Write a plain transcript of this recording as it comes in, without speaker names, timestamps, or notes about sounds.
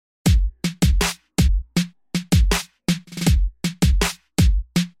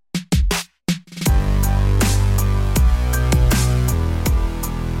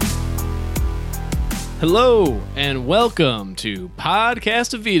Hello and welcome to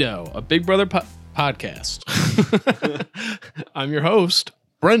Podcast of Vito, a Big Brother podcast. I'm your host,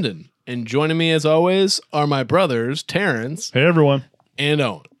 Brendan, and joining me as always are my brothers, Terrence. Hey, everyone. And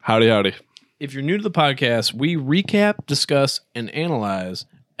Owen. Howdy, howdy. If you're new to the podcast, we recap, discuss, and analyze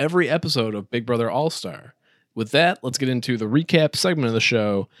every episode of Big Brother All-Star. With that, let's get into the recap segment of the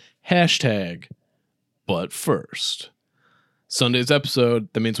show, hashtag, but first. Sunday's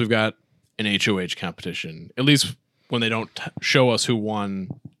episode, that means we've got an HOH competition, at least when they don't show us who won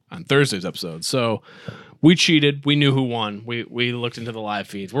on Thursday's episode. So we cheated. We knew who won. We looked into the live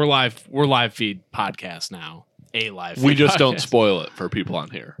feeds. We're live feed podcast now. A live feed We just podcast. don't spoil it for people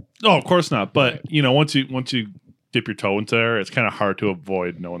on here. Oh, of course not. But you know, once you dip your toe into there, it's kind of hard to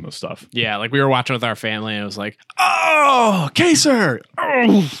avoid knowing this stuff. Yeah, like we were watching with our family and it was like, oh, Kaser.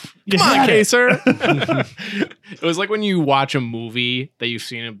 Oh, come on, Kaser. It was like when you watch a movie that you've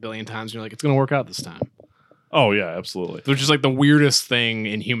seen a billion times and you're like, it's going to work out this time. Oh yeah, absolutely. Which is like the weirdest thing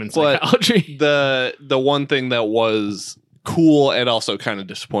in human But psychology. The one thing that was cool and also kind of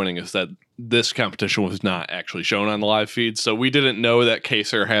disappointing is that this competition was not actually shown on the live feed. So we didn't know that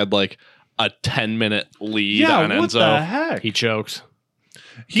Kaser had like a 10-minute lead on what Enzo. the heck? He choked.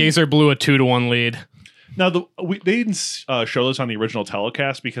 Kaser blew a 2-1 lead. Now they didn't show this on the original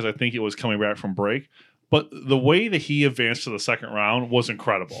telecast because I think it was coming back from break. But the way that he advanced to the second round was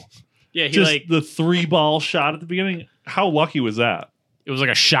incredible. Yeah, he Just the 3-ball shot at the beginning. How lucky was that? it was like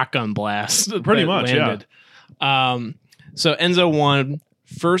a shotgun blast. Pretty that much, landed. So Enzo won,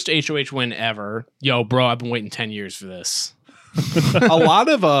 first HOH win ever. Yo, bro, I've been waiting 10 years for this. A lot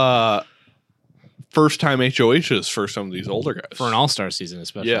of first-time HOHs for some of these older guys. For an all-star season,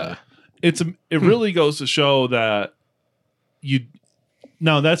 especially. Yeah. It really goes to show that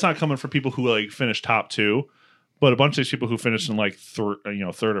that's not coming from people who like finished top 2, but a bunch of these people who finished in like third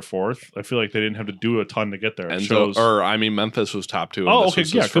or fourth. I feel like they didn't have to do a ton to get there. Memphis was top 2. Oh, okay,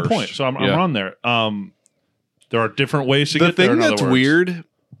 yeah, good point. So I'm on there. There are different ways to get there. The thing that's weird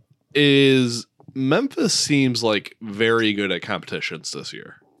is Memphis seems like very good at competitions this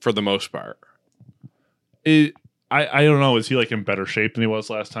year for the most part. I don't know. Is he like in better shape than he was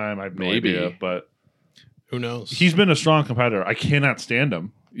last time? I have no idea, but who knows? he's been a strong competitor. I cannot stand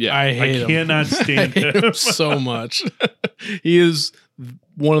him. Yeah, I hate him. cannot stand I hate him so much. He is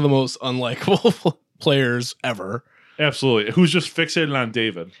one of the most unlikable players ever. Absolutely. Who's just fixated on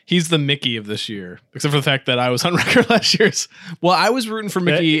David? He's the Mickey of this year, except for the fact that I was on record last year's. Well, I was rooting for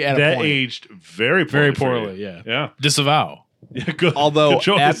Mickey at a that point. aged very poorly. Very for poorly, you. yeah. Yeah. Disavow. Yeah, good. although good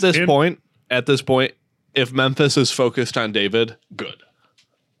choice. at this point, if Memphis is focused on David, good.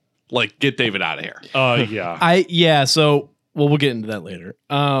 Like, get David out of here. Yeah. So we'll get into that later.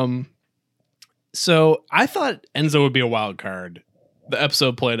 So I thought Enzo would be a wild card. The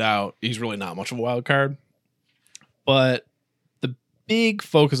episode played out. He's really not much of a wild card. But the big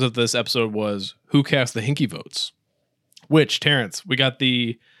focus of this episode was who cast the Hinky votes. Which, Terrence, we got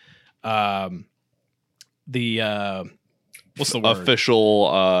the what's the word?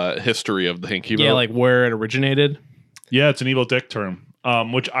 Official history of the Hinky vote. Yeah, like where it originated. Yeah, it's an evil dick term,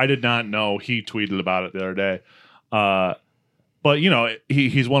 which I did not know. He tweeted about it the other day. But, you know,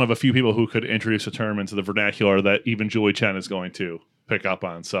 he's one of a few people who could introduce a term into the vernacular that even Julie Chen is going to pick up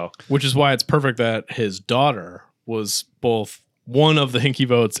on. So, Which is why it's perfect that his daughter was both one of the Hinky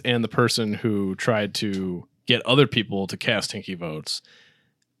votes and the person who tried to get other people to cast Hinky votes.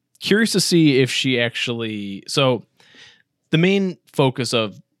 Curious to see if she actually... So the main focus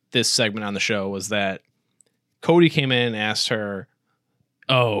of this segment on the show was that Cody came in and asked her,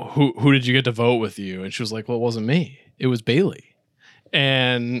 oh, who did you get to vote with you? And she was like, well, it wasn't me. It was Bailey.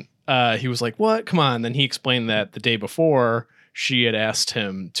 And he was like, what? Come on. Then he explained that the day before, she had asked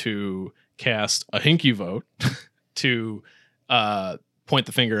him to cast a Hinky vote to point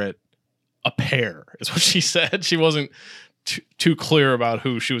the finger at a pair, is what she said. She wasn't too clear about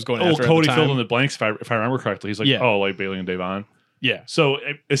who she was going after. Cody at the time. filled in the blanks, if I remember correctly. He's like, like Bailey and Davon. Yeah. So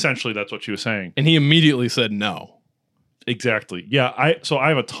essentially, that's what she was saying. And he immediately said no. Exactly. Yeah. I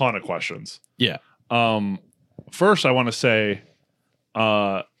have a ton of questions. Yeah. First, I want to say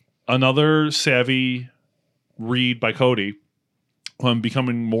another savvy read by Cody, who I'm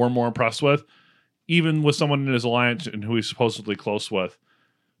becoming more and more impressed with, even with someone in his alliance and who he's supposedly close with,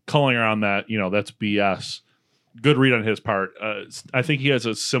 calling around that, that's BS. Good read on his part. I think he has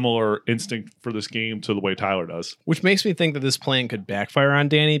a similar instinct for this game to the way Tyler does. Which makes me think that this plan could backfire on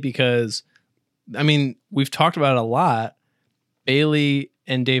Danny because, I mean, we've talked about it a lot. Bailey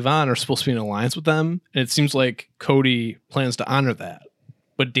and Davon are supposed to be in alliance with them, and it seems like Cody plans to honor that.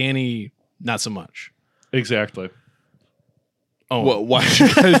 But Danny, not so much. Exactly. Oh, Why did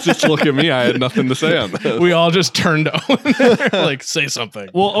you guys just look at me? I had nothing to say on this. we all just turned to Owen. Like, say something.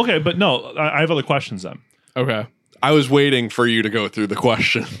 Well, okay, but no, I have other questions then. Okay. I was waiting for you to go through the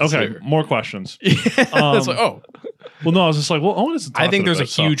questions. Okay, here. more questions. That's like, oh, Well, no, I was just like, well, Owen isn't. I think talking there's a about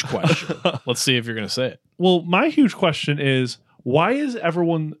it, so- huge question. Let's see if you're going to say it. Well, my huge question is, why is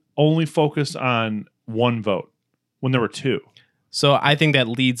everyone only focused on one vote when there were two? So I think that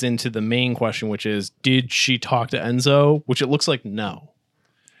leads into the main question, which is, did she talk to Enzo? Which it looks like no.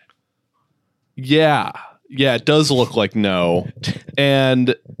 Yeah, it does look like no,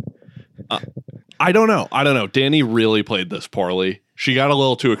 and I don't know. Danny really played this poorly. She got a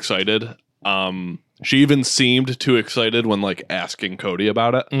little too excited. She even seemed too excited when like asking Cody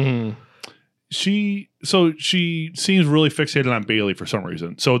about it. Mm-hmm. She seems really fixated on Bailey for some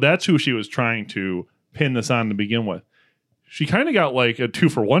reason. So that's who she was trying to pin this on to begin with. She kind of got like a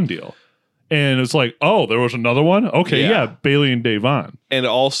 2-for-1 deal. And it's like, oh, there was another one? Okay, yeah, Bailey and Davon. And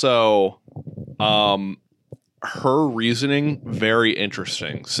also, her reasoning, very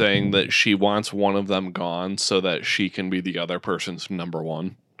interesting, saying that she wants one of them gone so that she can be the other person's number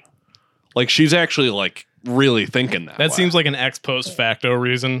one. Like, she's actually, like, really thinking that That way. seems like an ex post facto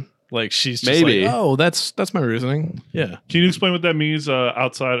reason. Like, she's just Maybe. like, oh, that's my reasoning. Yeah. Can you explain what that means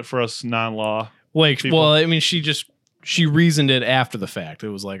outside for us non-law? Like, People. well, I mean, she reasoned it after the fact. It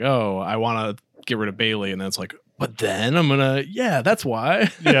was like, oh, I want to get rid of Bailey. And then it's like, but then I'm going to, yeah, that's why.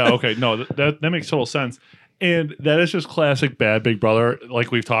 Yeah, okay. No, that makes total sense. And that is just classic bad Big Brother,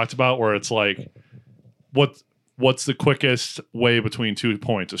 like we've talked about, where it's like, what's the quickest way between 2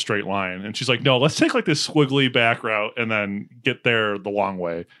 points, a straight line? And she's like, no, let's take like this squiggly back route and then get there the long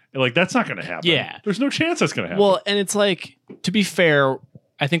way. And like, that's not going to happen. Yeah. There's no chance that's going to happen. Well, and it's like, to be fair,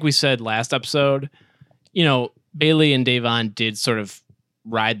 I think we said last episode, you know, Bailey and Davon did sort of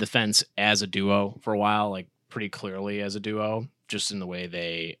ride the fence as a duo for a while, like pretty clearly as a duo, just in the way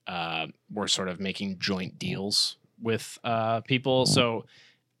they were sort of making joint deals with people. So,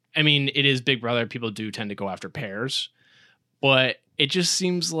 I mean, it is Big Brother. People do tend to go after pairs, but it just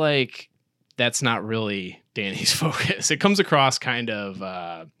seems like that's not really Danny's focus. It comes across kind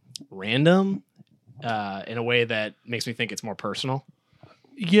of random in a way that makes me think it's more personal.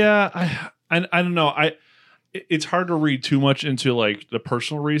 yeah, I don't know. It's hard to read too much into like the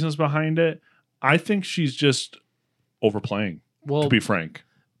personal reasons behind it. I think she's just overplaying, Well, to be frank.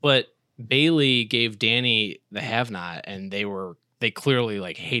 but Bailey gave Danny the have-not, and they clearly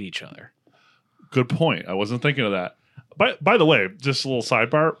like hate each other. Good point. I wasn't thinking of that. By the way, just a little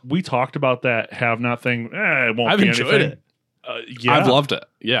sidebar. We talked about that have-not thing. It won't I've be enjoyed anything. it. Yeah, I've loved it.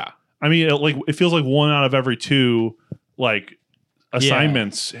 Yeah. I mean, it feels like 1 out of every 2 like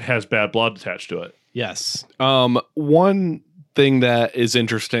assignments has bad blood attached to it. Yes. One thing that is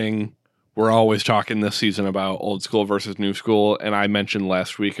interesting, we're always talking this season about old school versus new school, and I mentioned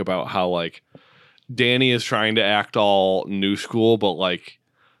last week about how like Danny is trying to act all new school, but like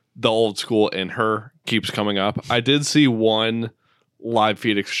the old school in her keeps coming up. I did see one live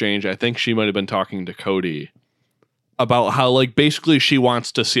feed exchange. I think she might have been talking to Cody about how like basically she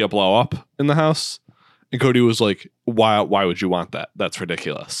wants to see a blow up in the house. And Cody was like, why would you want that? That's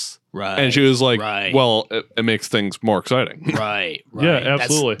ridiculous. Right. And she was like, right. well, it makes things more exciting. Right. Yeah,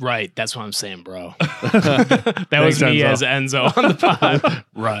 absolutely. Right. That's what I'm saying, bro. That was Thanks, me Enzo. as Enzo on the pod.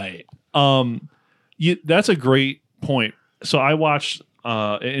 Right. That's a great point. So I watched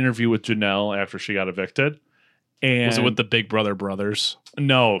an interview with Janelle after she got evicted. And Was it with the Big Brother brothers?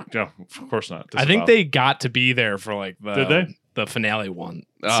 No, of course not. I think they got to be there for like Did they? the finale one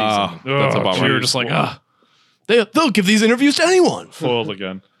Ah, season. that's a Oh, bummer. We were just like, they'll give these interviews to anyone. foiled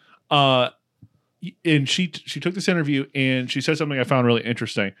again. And she took this interview and she said something I found really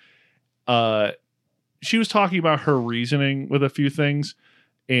interesting. She was talking about her reasoning with a few things,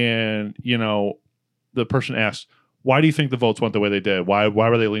 and the person asked, "Why do you think the votes went the way they did? Why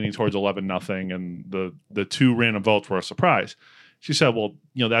were they leaning towards 11-0 and the 2 random votes were a surprise?" She said, "Well,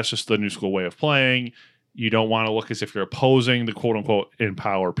 that's just the new school way of playing. You don't want to look as if you're opposing the quote unquote in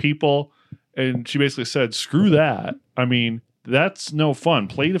power people." And she basically said, "Screw that. I mean, that's no fun.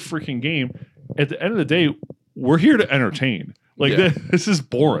 Play the freaking game. At the end of the day, we're here to entertain. Like Yeah. this is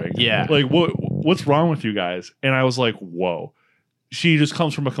boring. Yeah. Like what's wrong with you guys?" And I was like, "Whoa." She just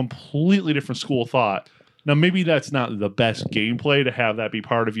comes from a completely different school of thought. Now, maybe that's not the best gameplay to have that be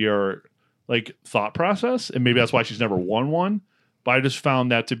part of your like thought process, and maybe that's why she's never won one. But I just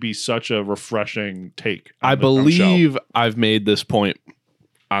found that to be such a refreshing take. I on the show. believe I've made this point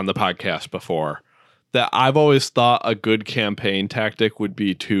on the podcast before, that I've always thought a good campaign tactic would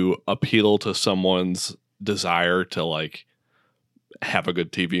be to appeal to someone's desire to like have a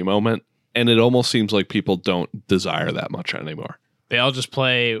good TV moment. And it almost seems like people don't desire that much anymore. They all just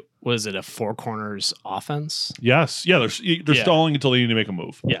play, was it a four corners offense? Yes. Yeah, they're stalling until they need to make a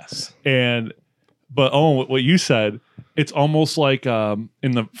move. Yes. But what you said, it's almost like in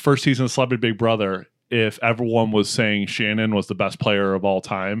the first season of Celebrity Big Brother, if everyone was saying Shannon was the best player of all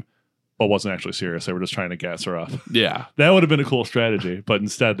time, but wasn't actually serious. They were just trying to gas her up. Yeah. That would have been a cool strategy, but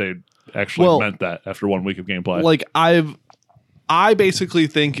instead they actually meant that after 1 week of gameplay. Like I basically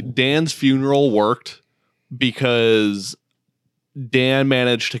think Dan's funeral worked because Dan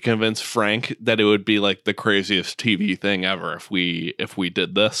managed to convince Frank that it would be like the craziest TV thing ever if we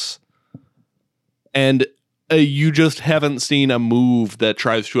did this. And you just haven't seen a move that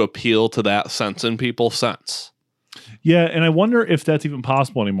tries to appeal to that sense in people since. Yeah, and I wonder if that's even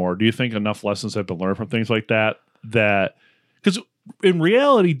possible anymore. Do you think enough lessons have been learned from things like that? Because in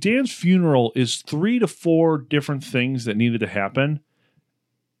reality, Dan's funeral is 3 to 4 different things that needed to happen,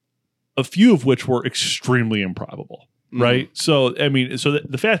 a few of which were extremely improbable, right? So, I mean,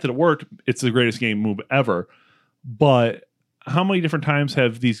 the fact that it worked, it's the greatest game move ever. But how many different times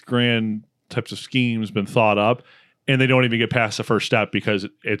have these grand types of schemes been thought up and they don't even get past the first step because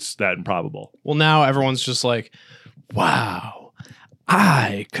it's that improbable? Well, now everyone's just like, wow,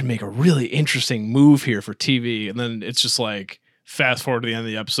 I could make a really interesting move here for TV. And then it's just like, fast forward to the end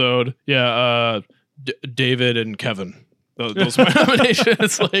of the episode. Yeah, David and Kevin. Those are my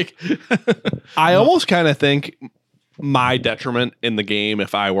nominations. Like, I almost kind of think my detriment in the game,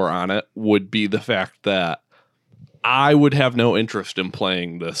 if I were on it, would be the fact that I would have no interest in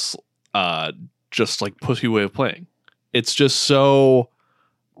playing this just like pussy way of playing. It's just so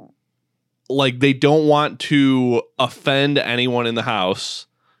like they don't want to offend anyone in the house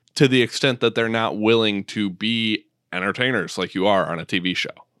to the extent that they're not willing to be entertainers like you are on a TV show.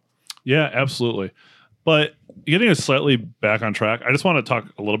 Yeah, absolutely. But getting us slightly back on track, I just want to talk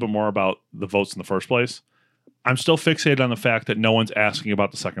a little bit more about the votes in the first place. I'm still fixated on the fact that no one's asking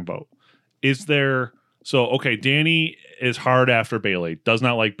about the second vote. Okay, Danny is hard after Bailey, does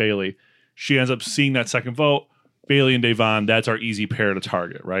not like Bailey. She ends up seeing that second vote. Bailey and Devon, that's our easy pair to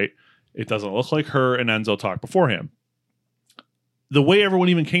target, right? It doesn't look like her and Enzo talked before him. The way everyone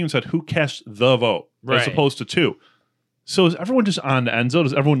even came and said, who cast the vote, as opposed to 2. So is everyone just on to Enzo?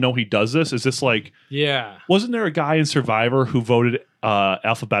 Does everyone know he does this? Is this like... Yeah. Wasn't there a guy in Survivor who voted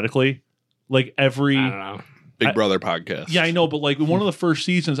alphabetically? Like every... I don't know. Big Brother podcast. Yeah, I know, but like in one of the first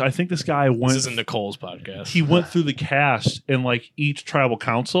seasons, I think this guy went... This isn't Nicole's podcast. He went through the cast and like each tribal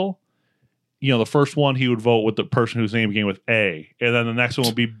council. You know, the first one he would vote with the person whose name began with A, and then the next one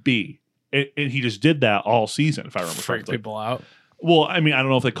would be B. And he just did that all season, if I remember Freak correctly. people out. Well, I mean, I don't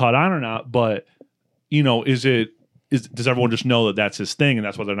know if they caught on or not, but you know, does everyone just know that that's his thing, and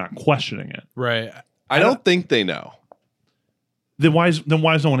that's why they're not questioning it? Right. I don't think they know. Then why is no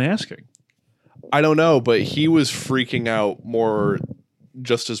one asking? I don't know, but he was freaking out more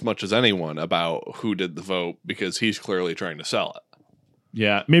just as much as anyone about who did the vote because he's clearly trying to sell it.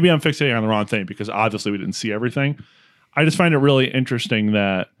 Yeah, maybe I'm fixating on the wrong thing because obviously we didn't see everything. I just find it really interesting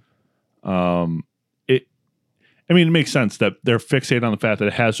that it makes sense that they're fixated on the fact that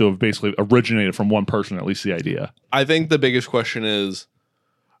it has to have basically originated from one person, at least the idea. I think the biggest question is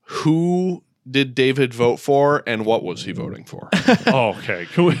who did David vote for and what was he voting for? Okay.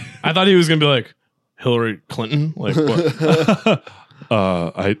 I thought he was going to be like Hillary Clinton. Like what?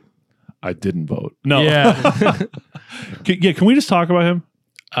 I didn't vote. No. Yeah. Can we just talk about him?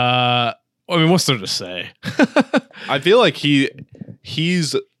 I mean, what's there to say? I feel like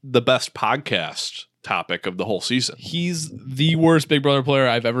he's the best podcast topic of the whole season. He's the worst Big Brother player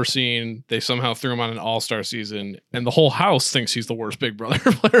I've ever seen. They somehow threw him on an all-star season, and the whole house thinks he's the worst Big Brother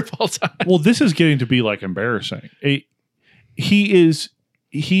player of all time. Well, this is getting to be like embarrassing. Like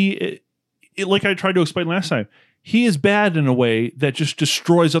I tried to explain last time, he is bad in a way that just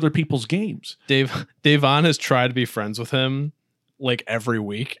destroys other people's games. Devon has tried to be friends with him like every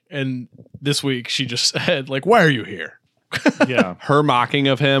week, and this week she just said, like, why are you here? Yeah. Her mocking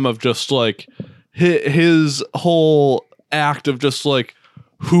of him, of just like his whole act of just like,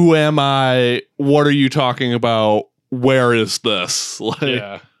 who am I? What are you talking about? Where is this? Like,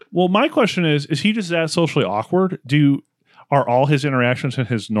 Yeah. Well, my question is he just that socially awkward? Are all his interactions in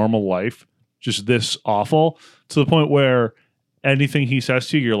his normal life just this awful to the point where anything he says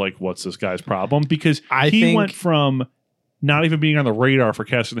to you, you're like, what's this guy's problem? Because he went from not even being on the radar for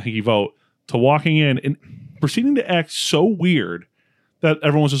casting the Hinky vote to walking in and proceeding to act so weird that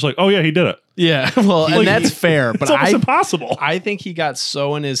everyone's just like, oh yeah, he did it. Yeah. Well, and that's fair, but It's almost impossible. I think he got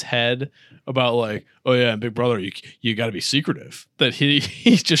so in his head about like, oh yeah, Big Brother, you got to be secretive, that he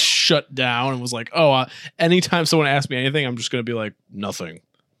just shut down and was like, oh, anytime someone asks me anything, I'm just going to be like, nothing.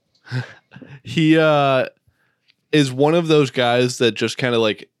 he is one of those guys that just kind of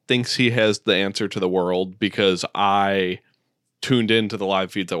like thinks he has the answer to the world, because I tuned into the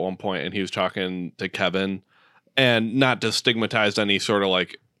live feeds at one point and he was talking to Kevin, and not to stigmatize any sort of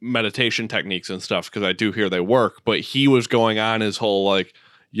like meditation techniques and stuff, because I do hear they work, but he was going on his whole like,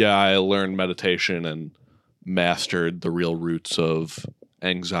 yeah, I learned meditation and mastered the real roots of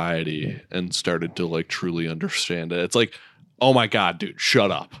anxiety and started to like truly understand it. It's like, oh my God, dude,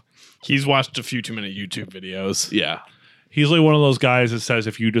 shut up. He's watched a few too many YouTube videos. Yeah. He's like one of those guys that says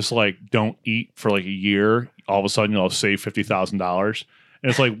if you just like don't eat for like a year, all of a sudden you'll save $50,000. And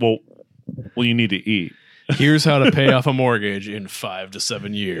it's like, well, you need to eat. Here's how to pay off a mortgage in 5 to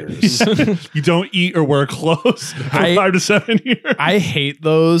 7 years. You don't eat or wear clothes for 5 to 7 years. I hate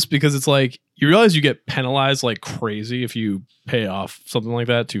those because it's like you realize you get penalized like crazy if you pay off something like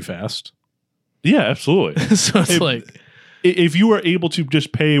that too fast. Yeah, absolutely. So it's like if you are able to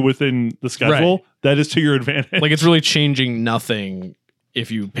just pay within the schedule, Right. that is to your advantage. it's really changing nothing if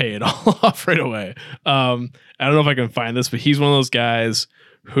you pay it all off right away. I don't know if I can find this, but he's one of those guys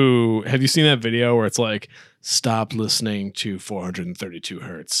who, have you seen that video where it's like, stop listening to 432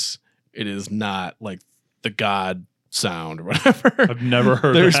 hertz? It is not like the God sound or whatever. I've never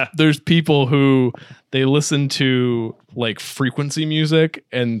heard that. There's people who they listen to like frequency music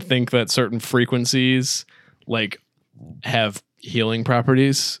and think that certain frequencies like have healing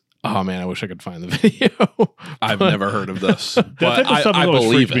properties. Oh man, I wish I could find the video. I've never heard of this. That But type of stuff I always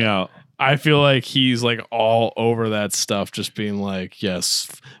believe freaks me it. out. I feel like he's like all over that stuff, just being like, yes,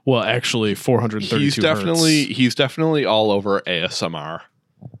 well, actually 432 He's definitely all over ASMR.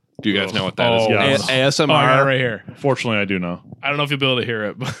 Do you guys know what that is? Oh, yes. ASMR. Oh, I got it right here. Fortunately, I do know. I don't know if you'll be able to hear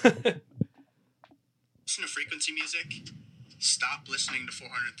it, but Listen to frequency music. Stop listening to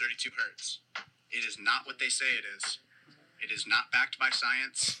 432 hertz. It is not what they say it is. It is not backed by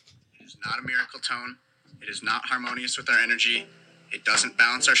science. It is not a miracle tone. It is not harmonious with our energy. It doesn't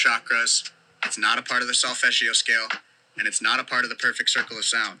balance our chakras. It's not a part of the solfeggio scale. And it's not a part of the perfect circle of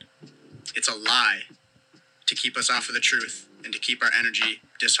sound. It's a lie to keep us off of the truth and to keep our energy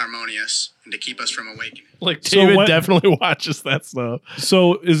disharmonious and to keep us from awakening. like So David what- definitely watches that stuff.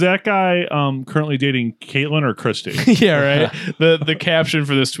 So is that guy currently dating Caitlyn or Christy? Yeah, right. The caption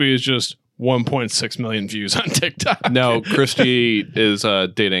for this tweet is just 1.6 million views on TikTok. No, Christy is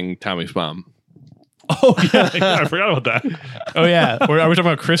dating Tommy's mom. Oh, yeah. I forgot about that. Oh yeah, are we talking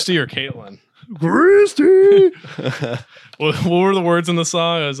about Christy or Caitlyn? Christy! What were the words in the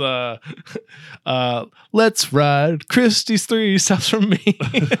song? It was let's ride Christy's 3 stops from me.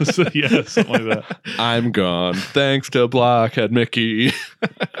 So, yeah, something like that. I'm gone. Thanks to Blockhead Mickey.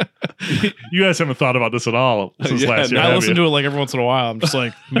 You guys haven't thought about this at all since Yeah, last year. I have listen you? to it like every once in a while. I'm just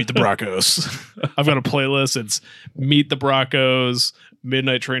like, Meet the Broncos. I've got a playlist. It's Meet the Broncos,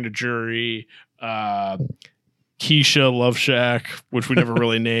 Midnight Train to Jury, Keisha Love Shack, which we never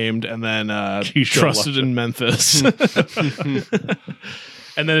really named, and then Keisha Trusted Love in Memphis.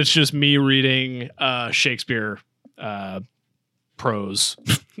 And then it's just me reading Shakespeare prose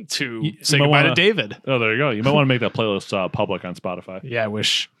to say might goodbye to wanna- David. Oh, there you go. You might want to make that playlist public on Spotify. Yeah, I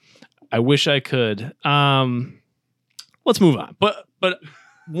wish I could. Let's move on. But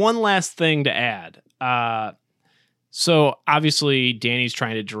one last thing to add. So obviously Danny's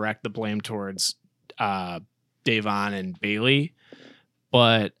trying to direct the blame towards Davon and Bailey,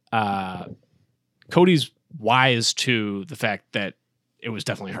 but Cody's wise to the fact that it was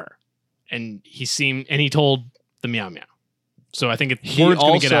definitely her, and he told the meow meow. So I think word's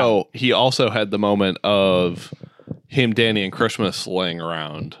going to get out. He also had the moment of him, Danny, and Christmas laying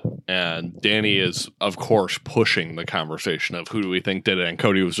around, and Danny is, of course, pushing the conversation of who do we think did it, and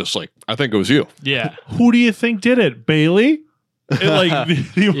Cody was just like, I think it was you. Yeah. Who do you think did it? Bailey? Like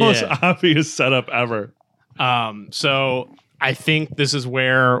the most Yeah. obvious setup ever. So I think this is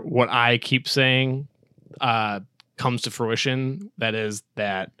where what I keep saying comes to fruition. That is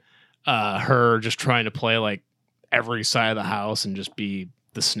that her just trying to play like every side of the house and just be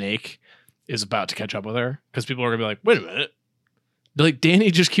the snake is about to catch up with her, because people are gonna be like, wait a minute, like Danny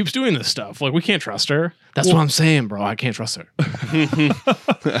just keeps doing this stuff. Like we can't trust her. That's what I'm saying, bro. I can't trust her.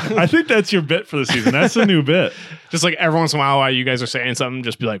 I think that's your bit for the season. That's a new bit. Just like every once in a while you guys are saying something,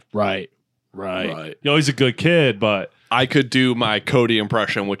 just be like, right. Right. You're always a good kid, but I could do my Cody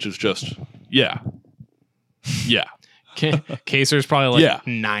impression, which is just, yeah. Yeah. Kaser's probably like Yeah.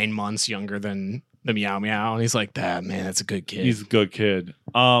 9 months younger than the meow meow, and he's like, that man, that's a good kid. he's a good kid.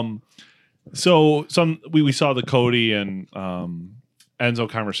 So we saw the Cody and Enzo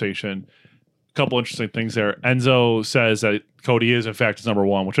conversation. A couple interesting things there. Enzo says that Cody is in fact his number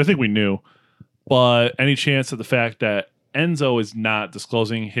one, which I think we knew. But any chance that the fact that Enzo is not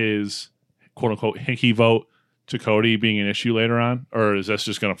disclosing his quote unquote hinky vote to Cody being an issue later on, or is this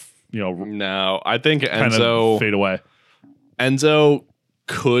just going to No, I think kind Enzo of fade away? Enzo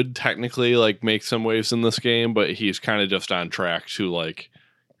could technically like make some waves in this game, but he's kind of just on track to like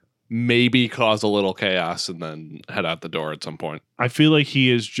maybe cause a little chaos and then head out the door at some point. I feel like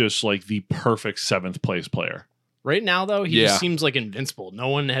he is just like the perfect 7th place player. Right now, though, he Yeah. just seems like invincible. No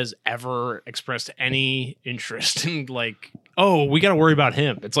one has ever expressed any interest in like, oh, we got to worry about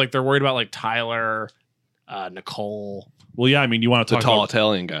him. It's like they're worried about like Tyler, Nicole. Well, yeah, I mean, you want to The talk tall about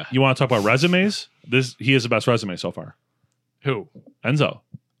Italian guy. you want to talk about resumes? He has the best resume so far. Who? Enzo,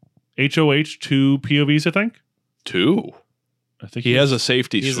 HOH 2 POVs, I think. 2. I think He has a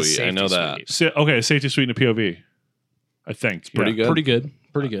safety He has a suite. I know safety that. suite. Okay, a safety suite and a POV. I think Pretty good. Pretty good.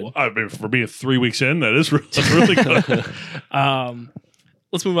 Pretty good. Well, I mean, for being 3 weeks in, that's really good.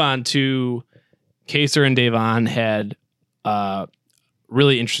 Let's move on to Kaser and Davon had a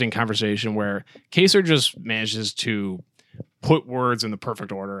really interesting conversation where Kaser just manages to put words in the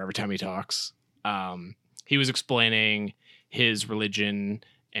perfect order every time he talks. He was explaining his religion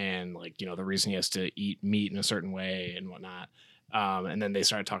and like, the reason he has to eat meat in a certain way and whatnot. And then they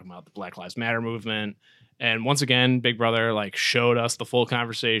started talking about the Black Lives Matter movement. And once again, Big Brother like showed us the full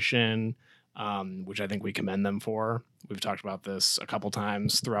conversation, which I think we commend them for. We've talked about this a couple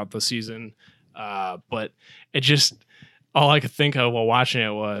times throughout the season. But it just, all I could think of while watching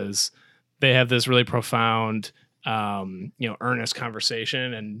it was they have this really profound, earnest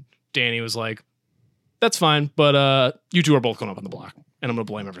conversation. And Danny was like, that's fine, but you two are both going up on the block and I'm going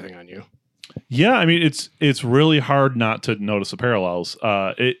to blame everything on you. Yeah, I mean, it's really hard not to notice the parallels.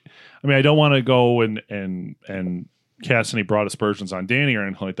 I don't want to go and cast any broad aspersions on Danny or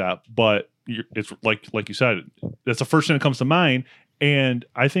anything like that, but it's like you said, that's the first thing that comes to mind. And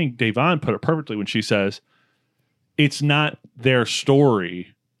I think Davon put it perfectly when she says it's not their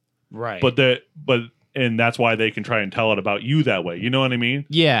story, Right. and that's why they can try and tell it about you that way. You know what I mean?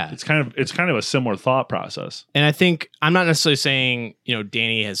 Yeah. It's kind of a similar thought process. And I think I'm not necessarily saying,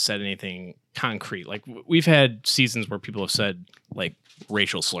 Danny has said anything concrete. Like we've had seasons where people have said like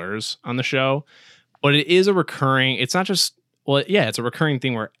racial slurs on the show, but it is it's not just, it's a recurring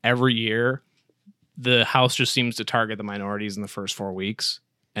thing where every year the house just seems to target the minorities in the first 4 weeks.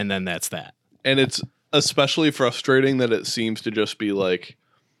 And then that's that. And it's especially frustrating that it seems to just be like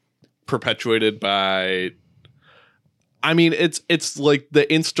perpetuated by, I mean, it's like the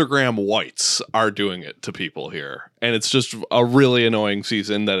Instagram whites are doing it to people here. And it's just a really annoying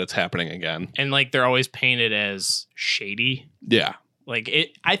season that it's happening again. And like they're always painted as shady. Yeah. Like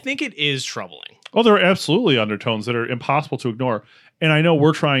I think it is troubling. Oh, there are absolutely undertones that are impossible to ignore. And I know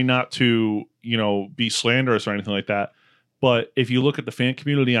we're trying not to, be slanderous or anything like that. But if you look at the fan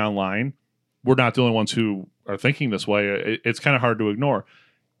community online, we're not the only ones who are thinking this way. It's kind of hard to ignore.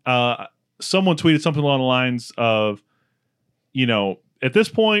 Someone tweeted something along the lines of, at this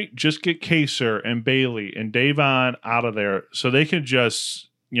point, just get Kaser and Bailey and Davon out of there so they can just,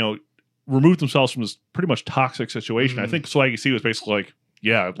 remove themselves from this pretty much toxic situation. I think Swaggy C was basically like,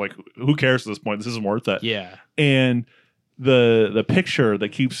 yeah, like who cares at this point? This isn't worth it. Yeah. And the picture that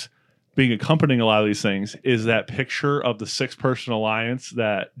keeps being accompanying a lot of these things is that picture of the 6-person alliance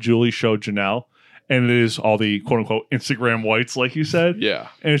that Julie showed Janelle. And it is all the quote unquote Instagram whites, like you said. Yeah.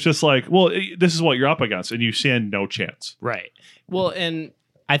 And it's just like, well, this is what you're up against, and you stand no chance. Right. Well, and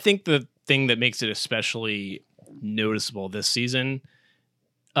I think the thing that makes it especially noticeable this season,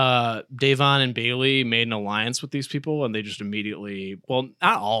 Davon and Bailey made an alliance with these people, and they just immediately, well,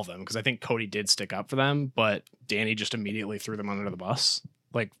 not all of them, because I think Cody did stick up for them, but Danny just immediately threw them under the bus.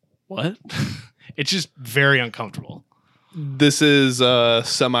 Like, what? It's just very uncomfortable. This is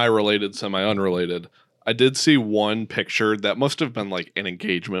semi-related, semi-unrelated. I did see one picture that must have been like an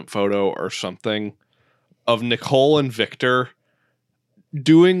engagement photo or something of Nicole and Victor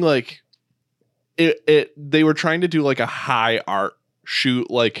doing like it they were trying to do like a high art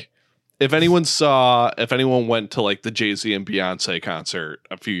shoot. Like if anyone went to like the Jay-Z and Beyonce concert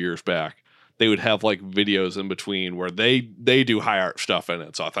a few years back, they would have like videos in between where they do high art stuff and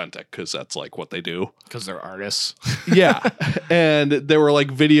it's authentic because that's like what they do. Because they're artists. Yeah. And there were like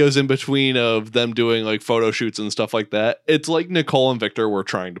videos in between of them doing like photo shoots and stuff like that. It's like Nicole and Victor were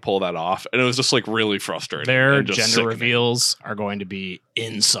trying to pull that off. And it was just like really frustrating. Their and just gender sickening. reveals are going to be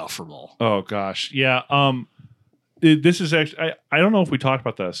insufferable. Oh gosh, yeah. This is actually I don't know if we talked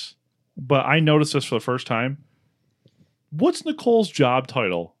about this, but I noticed this for the first time. What's Nicole's job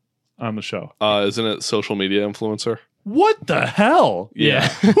title on the show? Isn't it social media influencer? What the hell? Yeah.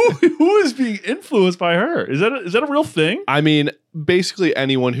 Who is being influenced by her? Is that a real thing? I mean, basically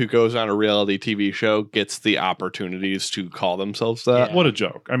anyone who goes on a reality TV show gets the opportunities to call themselves that. Yeah. What a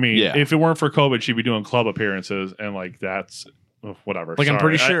joke. I mean, Yeah. if it weren't for COVID, she'd be doing club appearances and like that's whatever. Like, I'm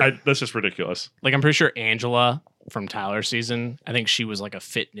pretty sure- that's just ridiculous. Like, I'm pretty sure Angela from Tyler's season, I think she was like a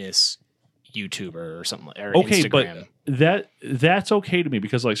fitness YouTuber or something, or Okay, Instagram. but that's okay to me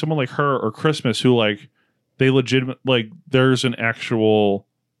because like someone like her or Christmas who like they legitimate like there's an actual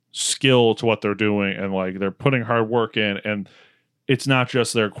skill to what they're doing and like they're putting hard work in and it's not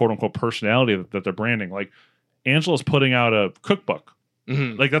just their quote unquote personality that they're branding. Like Angela's putting out a cookbook.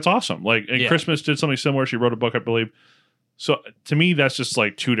 Mhm. Like that's awesome. Like and Yeah. Christmas did something similar. She wrote a book, I believe. So to me, that's just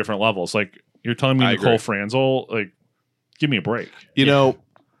like two different levels. Like you're telling me I Nicole agree. Franzel, like give me a break. You know,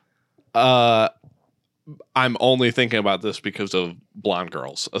 I'm only thinking about this because of Blonde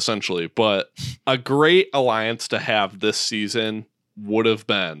Girls, essentially. But a great alliance to have this season would have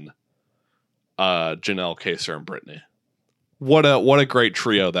been Janelle, Kaser, and Brittany. What a great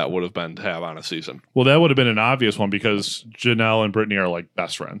trio that would have been to have on a season. Well, that would have been an obvious one because Janelle and Brittany are like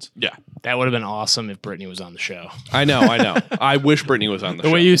best friends. That would have been awesome if Brittany was on the show. I know. I wish Brittany was on the The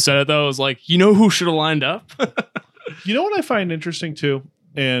show. way you said it, though, was like, you know who should have lined up? You know what I find interesting too,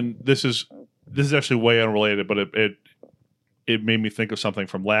 and this is actually way unrelated, but it made me think of something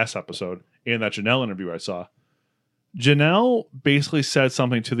from last episode and that Janelle interview I saw. Janelle basically said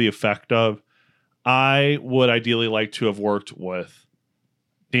something to the effect of, I would ideally like to have worked with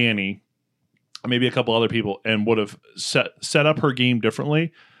Danny, maybe a couple other people, and would have set up her game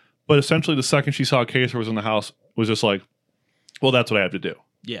differently. But essentially, the second she saw Kaser was in the house, was just like, well, that's what I have to do.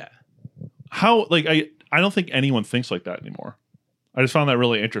 Yeah. How, like, I don't think anyone thinks like that anymore. I just found that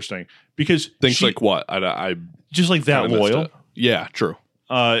really interesting because Things she- like what? I just like that kinda missed loyal. it. Yeah, true.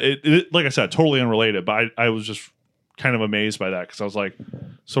 It like I said, totally unrelated, but I was just kind of amazed by that because I was like,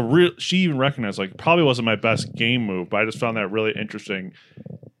 so she even recognized like probably wasn't my best game move, but I just found that really interesting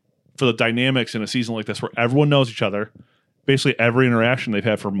for the dynamics in a season like this where everyone knows each other. Basically, every interaction they've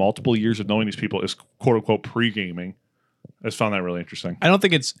had for multiple years of knowing these people is quote unquote pre-gaming. I just found that really interesting.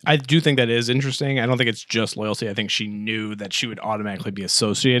 I do think that is interesting. I don't think it's just loyalty. I think she knew that she would automatically be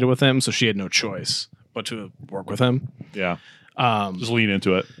associated with him, so she had no choice but to work with him. Yeah, Um, just lean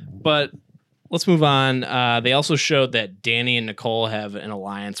into it. But let's move on. They also showed that Danny and Nicole have an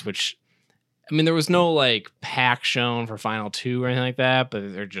alliance, which, I mean, there was no like pack shown for Final Two or anything like that,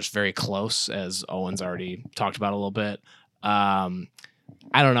 but they're just very close, as Owen's already talked about a little bit.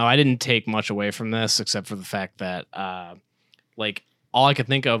 I don't know. I didn't take much away from this except for the fact that, like, all I could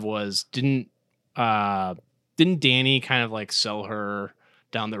think of was didn't Danny kind of like sell her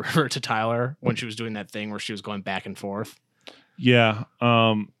down the river to Tyler when she was doing that thing where she was going back and forth? Yeah.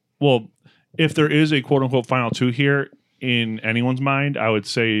 Well, if there is a quote unquote Final Two here in anyone's mind, I would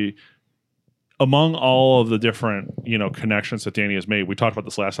say among all of the different, connections that Danny has made, we talked about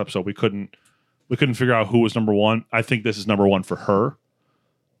this last episode. We couldn't figure out who was number one. I think this is number one for her.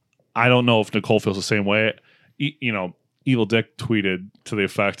 I don't know if Nicole feels the same way. Evil Dick tweeted to the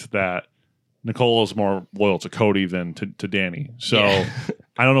effect that Nicole is more loyal to Cody than to Danny. So Yeah.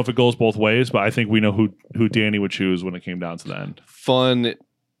 I don't know if it goes both ways, but I think we know who Danny would choose when it came down to the end. Fun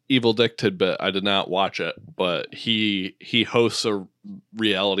Evil Dick tidbit. I did not watch it, but he hosts a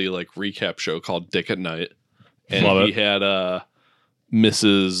reality like recap show called Dick at Night, and Love he it. had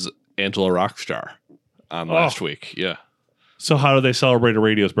Mrs. Angela Rockstar on last week. Yeah, So how do they celebrate a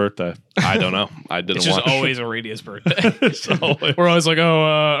radio's birthday? I don't know. I didn't It's just watch. always a Radia's birthday. So- We're always like,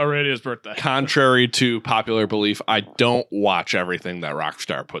 a Radia's birthday. Contrary to popular belief, I don't watch everything that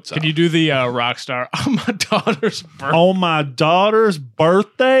Rockstar puts out. Can you do the Rockstar on my daughter's birthday? On my daughter's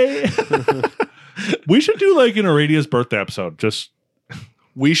birthday? We should do like an Aradia's birthday episode. Just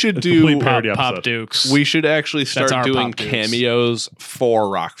We should a do. complete parody Pop episode. Dukes. We should actually start our doing Pop Dukes. cameos for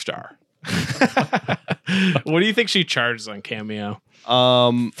Rockstar. What do you think she charges on Cameo?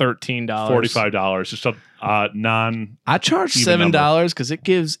 Um, $13. $45. Just a non. I charge Even $7 because it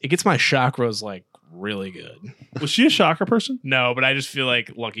gets my chakras like really good. Was she a shocker person? No, but I just feel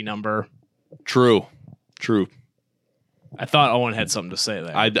like lucky number. true. I thought Owen had something to say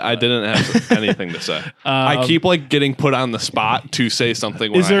there. I didn't have anything to say. I keep like getting put on the spot to say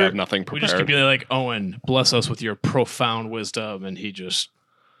something when Is there- I have nothing We just prepared. could be like, Owen, bless us with your profound wisdom, and he just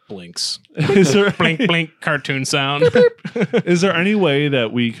blinks. Is there Blink, blink, cartoon sound. is there any way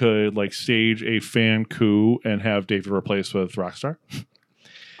that we could like stage a fan coup and have David replaced with Rockstar?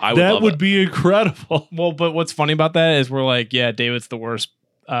 I would That love would it. be incredible. Well, but what's funny about that is we're like, yeah, David's the worst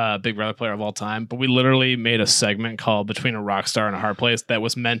Big Brother player of all time, but we literally made a segment called Between a Rock Star and a Hard Place that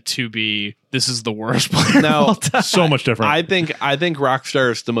was meant to be, this is the worst player of all time. So much different. I think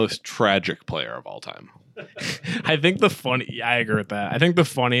Rockstar is the most tragic player of all time. I agree with that. I think the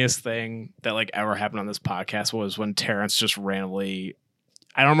funniest thing that like ever happened on this podcast was when Terrence just randomly,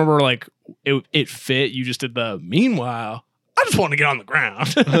 I don't remember, like it fit. You just did the meanwhile, I just want to get on the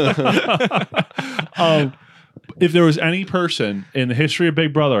ground. If there was any person in the history of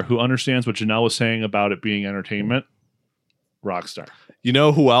Big Brother who understands what Janelle was saying about it being entertainment, Rockstar. You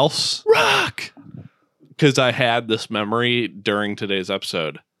know who else? Rock. Because I had this memory during today's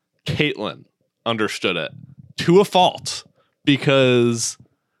episode. Caitlyn understood it to a fault, because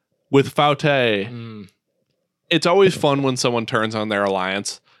with Faute, it's always fun when someone turns on their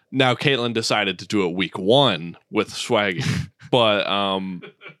alliance. Now, Caitlyn decided to do it week 1 with Swaggy, but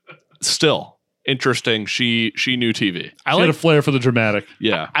still interesting. She knew TV. She had a flair for the dramatic.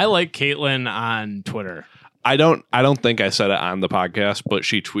 Yeah, I like Caitlyn on Twitter. I don't think I said it on the podcast, but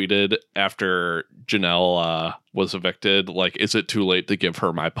she tweeted after Janelle was evicted, like, is it too late to give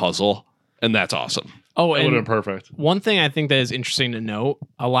her my puzzle? And that's awesome. Oh, That would and have been perfect. one thing I think that is interesting to note,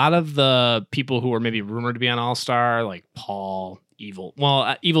 a lot of the people who were maybe rumored to be on All-Star, like Paul, Evil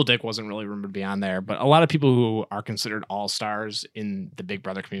Dick wasn't really rumored to be on there, but a lot of people who are considered All-Stars in the Big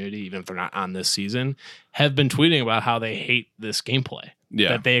Brother community, even if they're not on this season, have been tweeting about how they hate this gameplay. Yeah.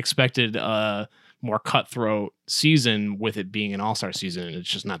 That they expected a more cutthroat season with it being an All-Star season, and it's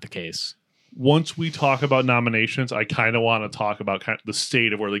just not the case. Once we talk about nominations, I kind of want to talk about the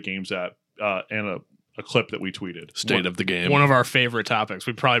state of where the game's at, and a clip that we tweeted. State of the game. One of our favorite topics.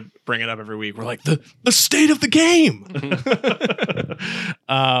 We probably bring it up every week. We're like, the state of the game.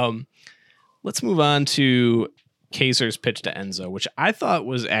 Let's move on to Kaysar's pitch to Enzo, which I thought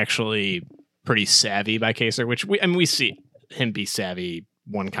was actually pretty savvy by Kaysar, which we see him be savvy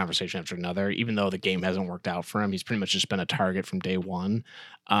one conversation after another, even though the game hasn't worked out for him. He's pretty much just been a target from day one.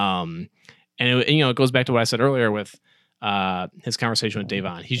 And it goes back to what I said earlier with his conversation with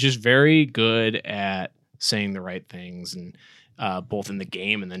Davon. He's just very good at saying the right things, and both in the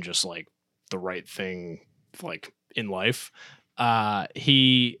game and then just like the right thing, like in life.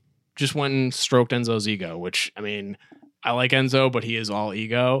 He just went and stroked Enzo's ego, which, I mean, I like Enzo, but he is all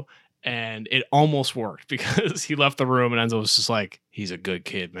ego. And it almost worked because he left the room and Enzo was just like, he's a good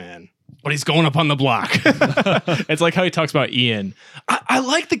kid, man, but he's going up on the block. It's like how he talks about Ian. I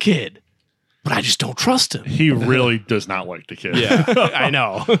like the kid, but I just don't trust him. He really does not like the kid. Yeah, I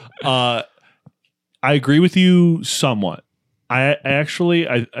know. I agree with you somewhat.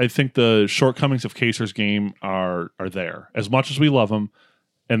 I think the shortcomings of Kaysar's game are there. As much as we love him,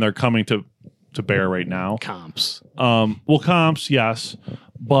 and they're coming to bear right now. Comps. Comps, yes.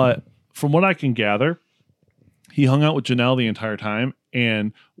 But from what I can gather, he hung out with Janelle the entire time.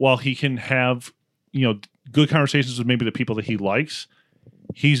 And while he can have, good conversations with maybe the people that he likes,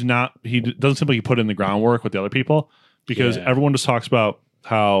 he doesn't simply put in the groundwork with the other people, because everyone just talks about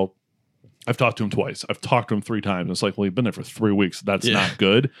how I've talked to him twice. I've talked to him 3 times. And it's like, well, you've been there for 3 weeks. That's not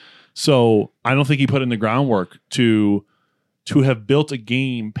good. So I don't think he put in the groundwork to have built a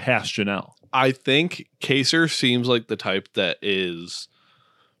game past Janelle. I think Kaysar seems like the type that is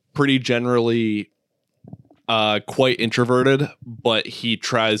pretty generally quite introverted, but he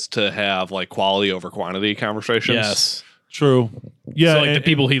tries to have like quality over quantity conversations. Yes. True. Yeah. So, the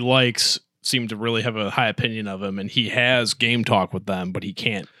people he likes seem to really have a high opinion of him, and he has game talk with them, but he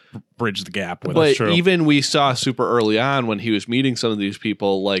can't bridge the gap with But them. even we saw super early on when he was meeting some of these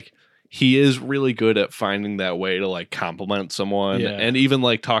people, like, he is really good at finding that way to like compliment someone. Yeah. And even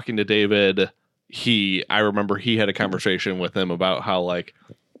like talking to David, I remember he had a conversation with him about how like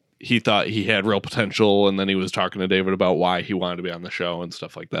he thought he had real potential, and then he was talking to David about why he wanted to be on the show and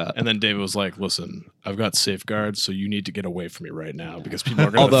stuff like that. And then David was like, listen, I've got safeguards, so you need to get away from me right now because people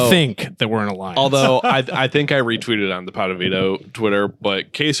are going to think that we're in alliance. Although I think I retweeted on the Padavito Twitter,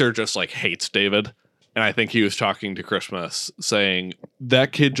 but Kaysar just like hates David. And I think he was talking to Christmas saying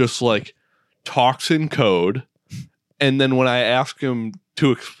that kid just like talks in code. And then when I ask him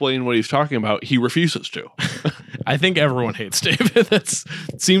to explain what he's talking about, he refuses to. I think everyone hates David. That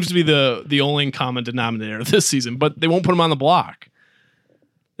seems to be the only common denominator this season, but they won't put him on the block.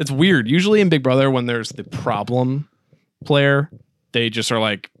 It's weird. Usually in Big Brother, when there's the problem player, they just are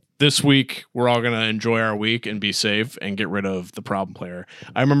like, this week, we're all going to enjoy our week and be safe and get rid of the problem player.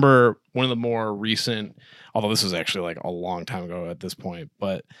 I remember one of the more recent, although this was actually like a long time ago at this point,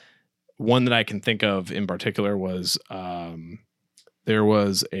 but one that I can think of in particular was there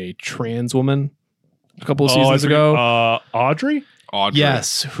was a trans woman a couple of seasons ago. Audrey? Audrey.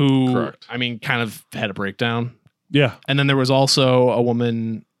 Yes, who, Correct. I mean, kind of had a breakdown Yeah. And then there was also a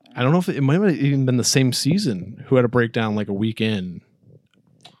woman, I don't know if it might have even been the same season, who had a breakdown like a week in.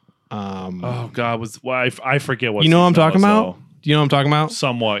 Oh God, I forget what you know what I'm season that talking was, about? though. Do you know what I'm talking about?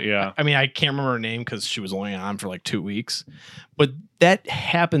 Somewhat, yeah. I mean, I can't remember her name because she was only on for like 2 weeks. But that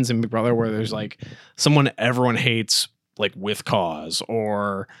happens in Big Brother where there's like someone everyone hates like with cause,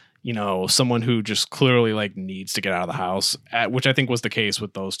 or someone who just clearly like needs to get out of the house, which I think was the case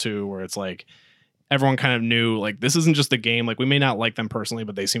with those two, where it's like everyone kind of knew like this isn't just a game. Like we may not like them personally,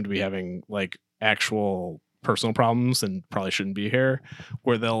 but they seem to be having like actual personal problems and probably shouldn't be here,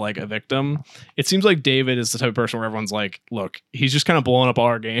 where they'll like evict them. It seems like David is the type of person where everyone's like, look, he's just kind of blowing up all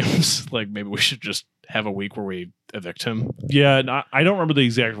our games. Like maybe we should just have a week where we evict him. Yeah, and I don't remember the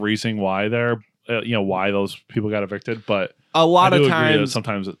exact reasoning why why those people got evicted, but A lot I do of agree that times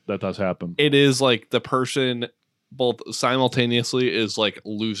sometimes that does happen. it is like the person both simultaneously is like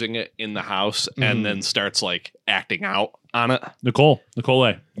losing it in the house Mhm. and then starts like acting out on it. Nicole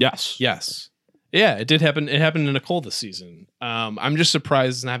A. Yes. Yes. Yeah, it did happen. It happened to Nicole this season. I'm just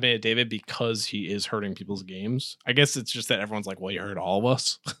surprised it's not happening to David because he is hurting people's games. I guess it's just that everyone's like, well, you hurt all of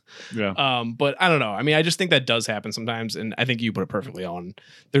us. Yeah. But I don't know. I mean, I just think that does happen sometimes. And I think you put it perfectly on.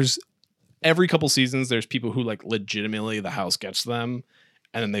 There's every couple seasons, there's people who like legitimately the house gets them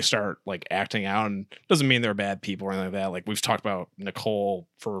and then they start like acting out, and doesn't mean they're bad people or anything like that. Like we've talked about Nicole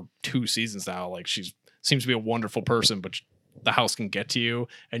for 2 seasons now. Like she's seems to be a wonderful person, but the house can get to you.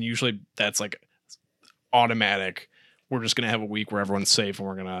 And usually that's like automatic. We're just going to have a week where everyone's safe and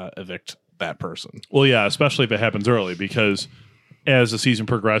we're going to evict that person. Well, yeah, especially if it happens early, because as the season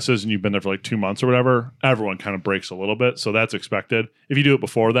progresses and you've been there for like 2 months or whatever, everyone kind of breaks a little bit. So that's expected. If you do it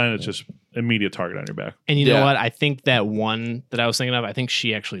before then, it's just immediate target on your back. And you know Yeah. what? I think that one that I was thinking of, I think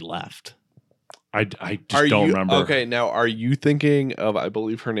she actually left. I just don't remember. Okay, now are you thinking of, I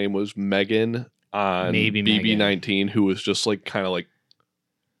believe her name was Megan on Maybe BB19, who was just like kind of like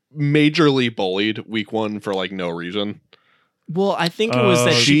majorly bullied week 1 for like no reason? Well, I think it was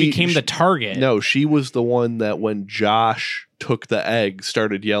that she became the target. No, she was the one that when Josh took the egg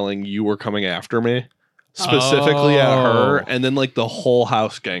started yelling, "You were coming after me," specifically at her, and then like the whole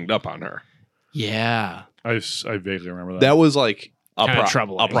house ganged up on her. Yeah. I vaguely remember that. That was like Kinda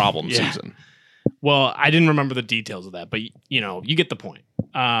troubling. a problem Yeah. season. Well, I didn't remember the details of that, but you get the point.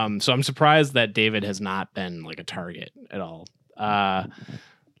 So I'm surprised that David has not been like a target at all.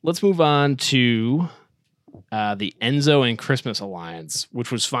 Let's move on to the Enzo and Christmas alliance,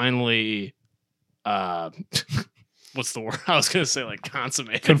 which was finally what's the word? I was going to say like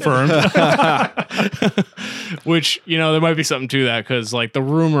consummated. Confirmed. Which, there might be something to that, because like the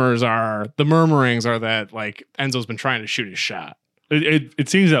murmurings are that like Enzo's been trying to shoot his shot. It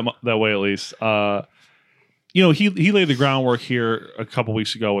seems that way, at least. He laid the groundwork here a couple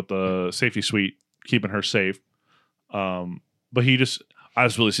weeks ago with the safety suite, keeping her safe. But I just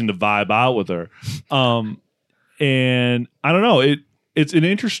really seemed to vibe out with her. And I don't know, it's an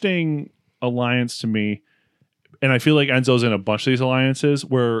interesting alliance to me. And I feel like Enzo's in a bunch of these alliances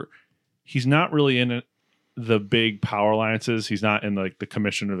where he's not really in the big power alliances. He's not in like the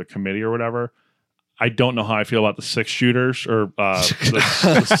commission or the committee or whatever. I don't know how I feel about the 6 shooters or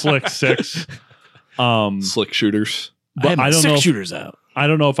the Slick 6. Slick shooters. But I don't know. Shooters out. I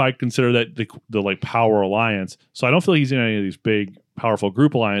don't know if I consider that the like power alliance. So I don't feel like he's in any of these big, powerful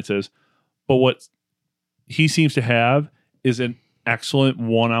group alliances. But what he seems to have is an excellent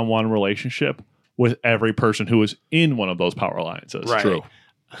one-on-one relationship with every person who is in one of those power alliances. Right. True.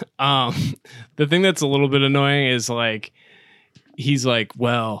 The thing that's a little bit annoying is like he's like,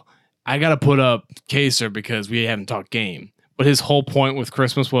 well, I got to put up Kaser because we haven't talked game. But his whole point with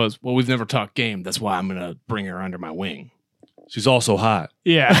Christmas was, well, we've never talked game. That's why I'm going to bring her under my wing. She's also hot.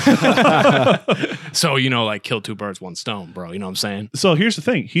 Yeah. So, like kill 2 birds, 1 stone, bro. You know what I'm saying? So here's the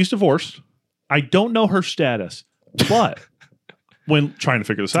thing. He's divorced. I don't know her status. But when trying to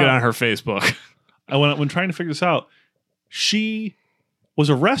figure this Get out, on her Facebook. when trying to figure this out, she was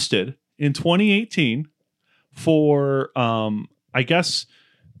arrested in 2018 for, I guess,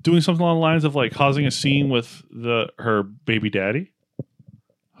 doing something along the lines of like causing a scene with her baby daddy,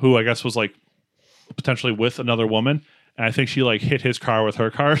 who I guess was like potentially with another woman. And I think she like hit his car with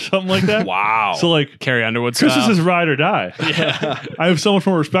her car or something like that. Wow. So like Carrie Underwood Christmas style. is ride or die. Yeah. I have so much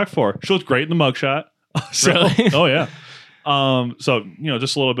more respect for her. She looked great in the mugshot. So, Really? Oh yeah. So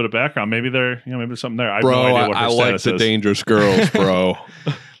just a little bit of background. Maybe maybe there's something there. I have Bro, no idea what her I like status the is. dangerous girls, bro.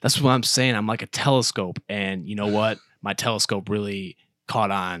 That's what I'm saying. I'm like a telescope. And you know what? My telescope really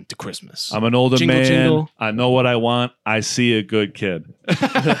caught on to Christmas. I'm an older Jingle, man. jingle. I know what I want. I see a good kid.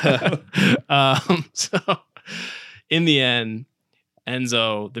 So in the end,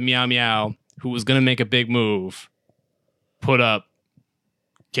 Enzo, the meow meow, who was going to make a big move, put up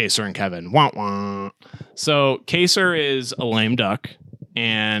Kaser and Kevin. Wah, wah. So Kaser is a lame duck,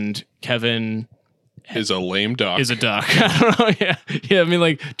 and Kevin Is a lame duck. is a duck. I don't know. Yeah. I mean,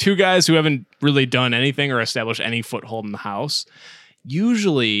 like two guys who haven't really done anything or established any foothold in the house.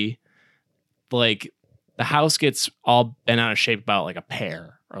 Usually, like the house gets all bent out of shape about like a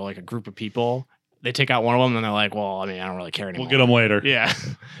pair or like a group of people. They take out one of them, and they're like, "Well, I mean, I don't really care anymore." We'll get them later. Yeah,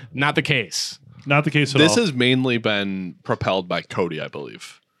 not the case. Not the case at This all. has mainly been propelled by Cody, I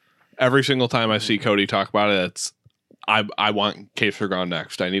believe. Every single time I see Cody talk about it, it's I want Kaser gone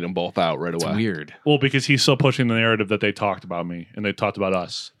next. I need them both out right It's away. weird. Well, because he's still pushing the narrative that they talked about me and they talked about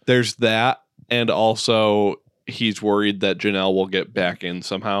us. There's that, and also he's worried that Janelle will get back in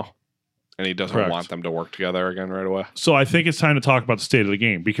somehow, and he doesn't Correct. want them to work together again right away. So I think it's time to talk about the state of the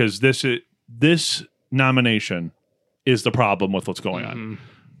game because this nomination is the problem with what's going on. Mhm.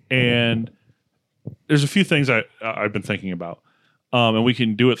 And there's a few things I've been thinking about. And we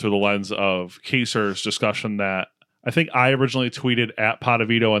can do it through the lens of Kaser's discussion that I think I originally tweeted at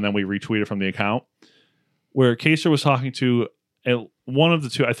Potavito and then we retweeted from the account where Kaser was talking to one of the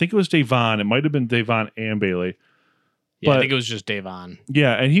two. I think it was Davon. It might have been Davon and Bailey. Yeah, I But- think it was just Davon.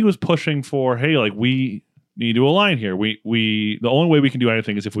 Yeah, and he was pushing for, hey, like we need to align here. We the only way we can do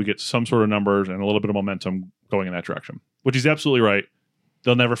anything is if we get some sort of numbers and a little bit of momentum going in that direction. Which he's absolutely right.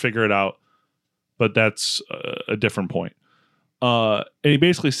 They'll never figure it out, but that's a different point. And he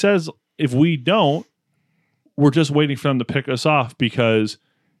basically says if we don't, we're just waiting for them to pick us off because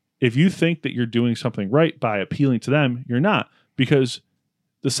if you think that you're doing something right by appealing to them, you're not. Because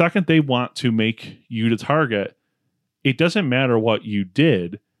the second they want to make you the target, it doesn't matter what you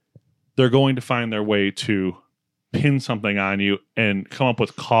did. They're going to find their way to pin something on you and come up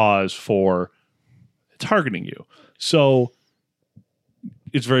with cause for targeting you. So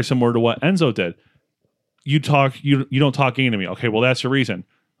it's very similar to what Enzo did. You don't talk game to me. Okay, well that's your reason.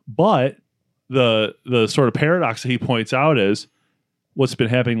 But the sort of paradox that he points out is what's been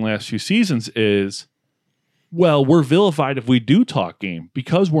happening the last few seasons is, well, we're vilified if we do talk game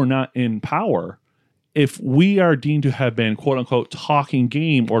because we're not in power. If we are deemed to have been quote unquote talking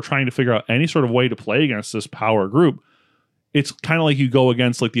game or trying to figure out any sort of way to play against this power group, it's kind of like you go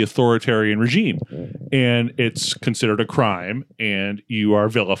against like the authoritarian regime and it's considered a crime and you are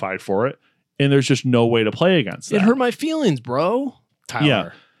vilified for it. And there's just no way to play against that. It hurt my feelings, bro. Tyler. Yeah.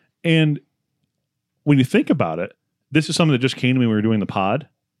 And when you think about it, this is something that just came to me when we were doing the pod.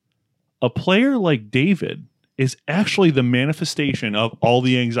 A player like David is actually the manifestation of all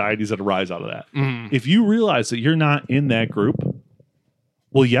the anxieties that arise out of that. Mhm. If you realize that you're not in that group,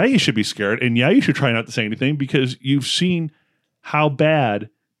 well, yeah, you should be scared. And yeah, you should try not to say anything because you've seen how bad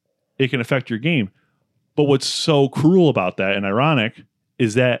it can affect your game. But what's so cruel about that and ironic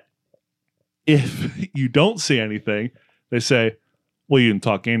is that if you don't say anything, they say, well, you didn't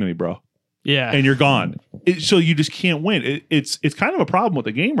talk game to me, bro. Yeah. And you're gone. So you just can't win. It's kind of a problem with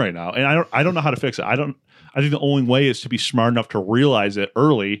the game right now. And I don't know how to fix it. I think the only way is to be smart enough to realize it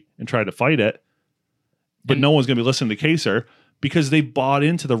early and try to fight it. But no one's going to be listening to Kaser because they bought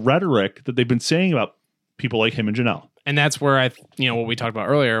into the rhetoric that they've been saying about people like him and Janelle. And that's where what we talked about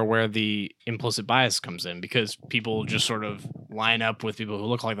earlier, where the implicit bias comes in because people just sort of line up with people who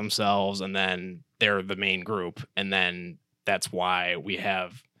look like themselves and then they're the main group. And then that's why we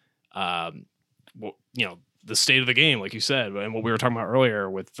have, the state of the game, like you said, and what we were talking about earlier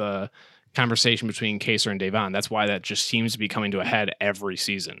with the conversation between Kaser and Davon. That's why that just seems to be coming to a head every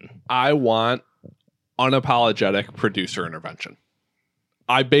season. I want unapologetic producer intervention.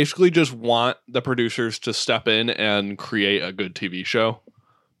 I basically just want the producers to step in and create a good TV show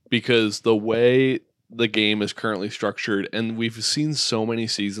because the way the game is currently structured, and we've seen so many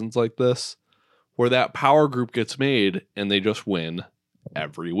seasons like this, where that power group gets made and they just win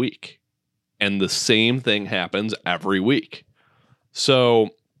every week. And the same thing happens every week. So,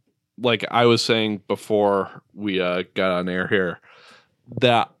 like I was saying before we got on air here,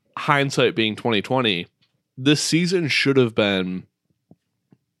 that hindsight being 2020, this season should have been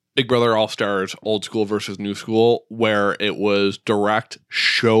Big Brother All-Stars, old school versus new school, where it was direct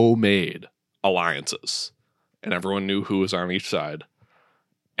show-made alliances. And everyone knew who was on each side.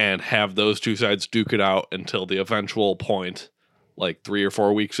 And have those two sides duke it out until the eventual point, like 3 or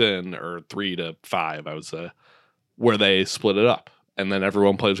 4 weeks in, or 3 to 5, I would say, where they split it up. And then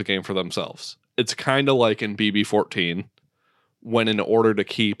everyone plays a game for themselves. It's kind of like in BB14, when in order to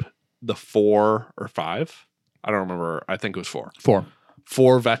keep the 4 or 5, I don't remember, I think it was 4.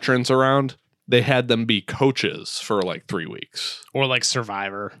 4 veterans around, they had them be coaches for like 3 weeks. Or like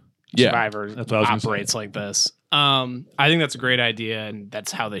Survivor. Yeah. Survivor That's what I was gonna say. operates like this. I think that's a great idea, and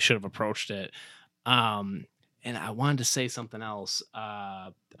that's how they should have approached it. and I wanted to say something else.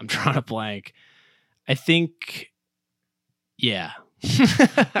 I'm drawing a blank. I think, yeah.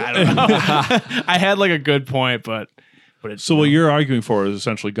 I don't know. I had like a good point, but it's So what you're arguing for is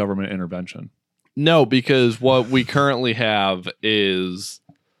essentially government intervention. No, because what we currently have is,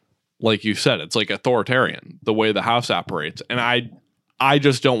 like you said, it's like authoritarian, the way the house operates. And I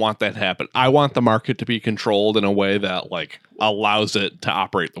just don't want that to happen. I want the market to be controlled in a way that like allows it to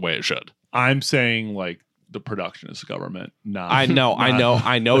operate the way it should. I'm saying like the production is the government. Not I know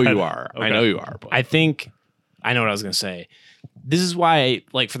you are. Okay. I know you are. But I think I know what I was gonna say. This is why,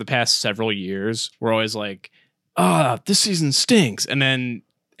 like, for the past several years, we're always like, this season stinks. And then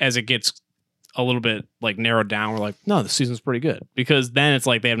as it gets a little bit like narrowed down, we're like, no, the season's pretty good. Because then it's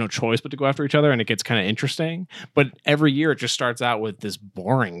like they have no choice but to go after each other and it gets kind of interesting. But every year it just starts out with this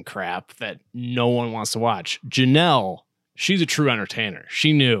boring crap that no one wants to watch. Janelle, she's a true entertainer.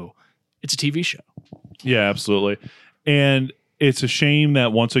 She knew it's a TV show. Yeah, absolutely. And it's a shame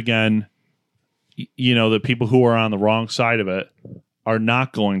that once again, the people who are on the wrong side of it are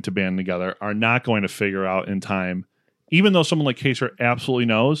not going to band together, are not going to figure out in time, even though someone like Kaser absolutely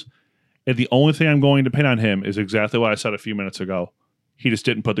knows. And the only thing I'm going to pin on him is exactly what I said a few minutes ago. He just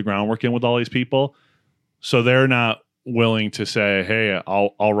didn't put the groundwork in with all these people. So they're not willing to say, hey,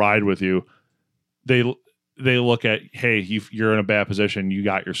 I'll ride with you. They look at, hey, you're in a bad position. You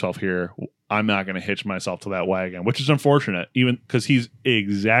got yourself here. I'm not going to hitch myself to that wagon, which is unfortunate, even because he's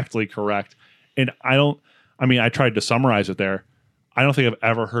exactly correct. And I tried to summarize it there. I don't think I've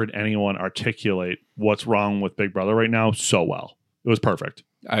ever heard anyone articulate what's wrong with Big Brother right now so well. It was perfect.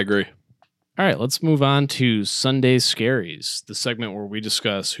 I agree. All right, let's move on to Sunday Scaries, the segment where we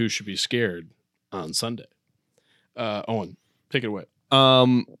discuss who should be scared on Sunday. Owen, take it away.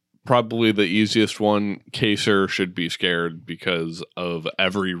 Probably the easiest one. Kaser should be scared because of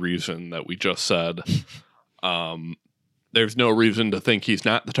every reason that we just said. There's no reason to think he's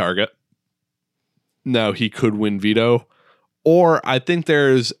not the target. Now he could win veto, or I think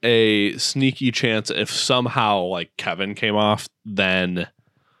there's a sneaky chance if somehow like Kevin came off, then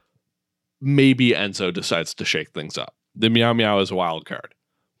maybe Enzo decides to shake things up. The Meow Meow is a wild card,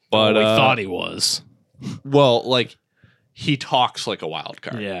 but we thought he was. Well, like he talks like a wild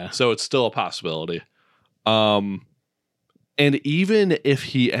card, Yeah. So it's still a possibility. And even if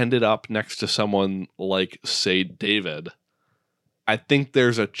he ended up next to someone like, say, David, I think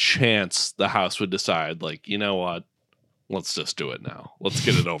there's a chance the house would decide, like, you know what? Let's just do it now. Let's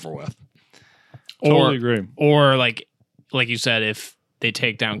get it over with. Totally agree. Or like you said, if they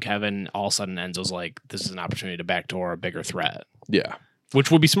take down Kevin, all of a sudden Enzo's like, this is an opportunity to backdoor a bigger threat, Yeah.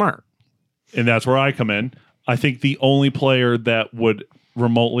 which would be smart. And that's where I come in. I think the only player that would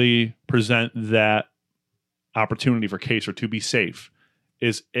remotely present that opportunity for Kaser to be safe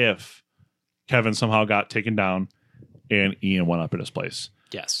is if Kevin somehow got taken down and Ian went up in his place.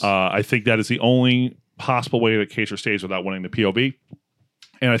 Yes. I think that is the only possible way that Kaser stays without winning the POV.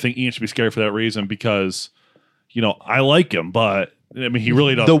 And I think Ian should be scared for that reason because, I like him, but I mean, he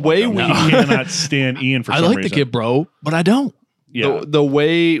really doesn't. The way he cannot stand Ian for I some like reason. the kid, bro, but I don't. Yeah. The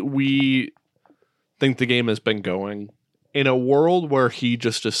way we think the game has been going, in a world where he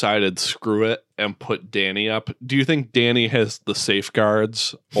just decided screw it and put Danny up, do you think Danny has the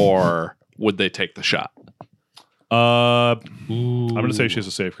safeguards or would they take the shot? I'm going to say she has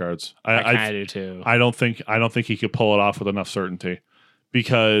the safeguards. I kind of do too. I don't think he could pull it off with enough certainty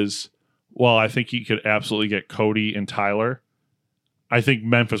because, well, I think he could absolutely get Cody and Tyler. I think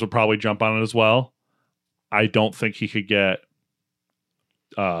Memphis would probably jump on it as well. I don't think he could get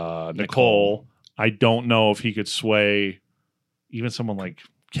Nicole. I don't know if he could sway even someone like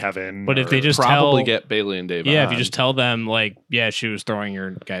Kevin. But if they just Probably tell, get Bailey and David. if you just tell them like, yeah, she was throwing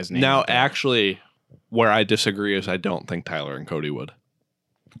your guy's name. Now, out there. actually, where I disagree is I don't think Tyler and Cody would.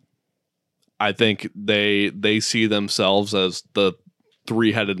 I think they see themselves as the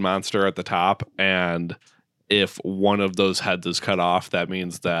three-headed monster at the top, and if one of those heads is cut off, that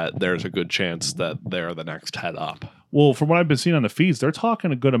means that there's a good chance that they're the next head up. Well, from what I've been seeing on the feeds, they're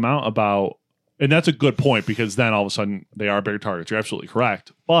talking a good amount about, and that's a good point because then all of a sudden they are bigger targets. You're absolutely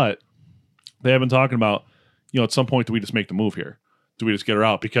correct. But they have been talking about, at some point, do we just make the move here? Do we just get her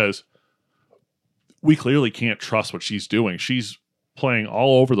out? Because we clearly can't trust what she's doing. She's playing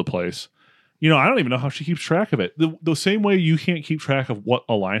all over the place. I don't even know how she keeps track of it. The same way you can't keep track of what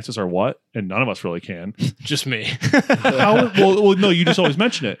alliances are what, and none of us really can. just me. Well, no, you just always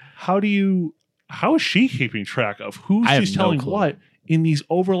mention it. How is she keeping track of who I have she's no telling clue. what in these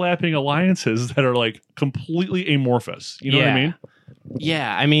overlapping alliances that are like completely amorphous? You know what I mean?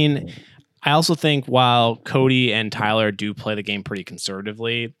 Yeah, I mean, I also think while Cody and Tyler do play the game pretty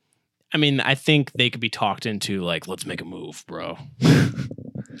conservatively, I mean, I think they could be talked into like, let's make a move, bro.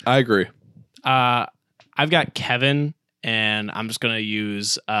 I agree. I've got Kevin, and I'm just gonna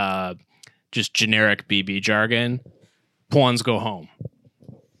use just generic BB jargon. Pawns go home.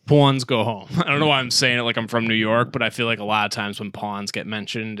 Pawns go home. I don't know why I'm saying it like I'm from New York, but I feel like a lot of times when pawns get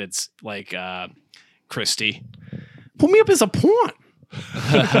mentioned, it's like Christy. Put me up as a pawn.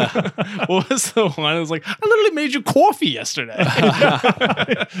 What was the one? It was like, I literally made you coffee yesterday.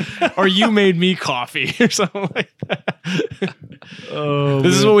 Or you made me coffee or something like that.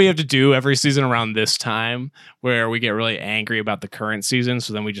 This is what we have to do every season around this time, where we get really angry about the current season.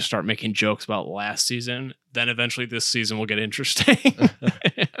 So then we just start making jokes about last season. Then eventually this season will get interesting.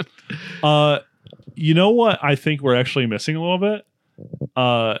 You know what I think we're actually missing a little bit?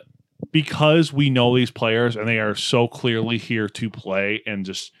 Because we know these players and they are so clearly here to play and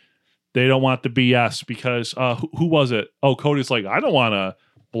just they don't want the BS because who was it? Oh, Cody's like, I don't want to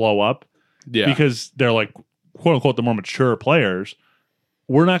blow up because they're like, quote unquote, the more mature players.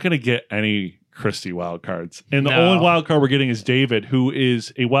 We're not going to get any Christie wild cards. And the only wild card we're getting is David, who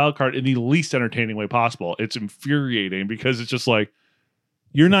is a wild card in the least entertaining way possible. It's infuriating because it's just like,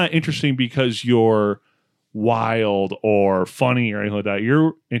 you're not interesting because you're wild or funny or anything like that.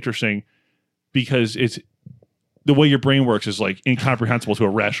 You're interesting because it's the way your brain works is like incomprehensible to a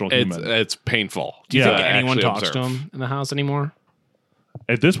rational human. It's painful. Do you think to anyone actually talks observe. to him in the house anymore?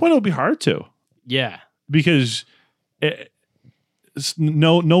 At this point, it'll be hard to Yeah. because it's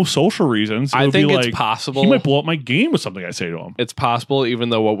no social reasons. I It'll think be it's like, possible. he might blow up my game with something I say to him. It's possible, even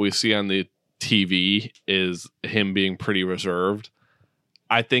though what we see on the TV is him being pretty reserved.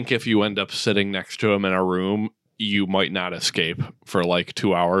 I think if you end up sitting next to him in a room, you might not escape for like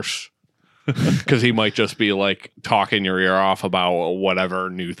 2 hours. Because he might just be like talking your ear off about whatever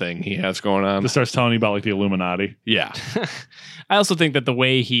new thing he has going on. Just starts telling you about like the Illuminati. Yeah. I also think that the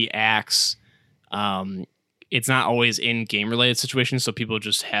way he acts, it's not always in game related situations, so people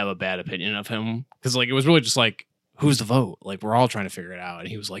just have a bad opinion of him. Because like it was really just like, who's the vote? Like we're all trying to figure it out, and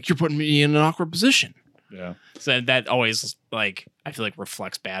he was like, "You're putting me in an awkward position." Yeah. So that always like I feel like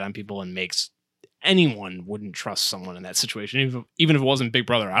reflects bad on people and makes anyone wouldn't trust someone in that situation, even if it wasn't Big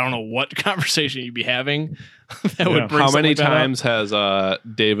Brother. I don't know what conversation you'd be having that would bring. How many something like that up. times has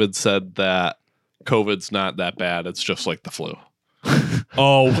David said that COVID's not that bad? It's just like the flu.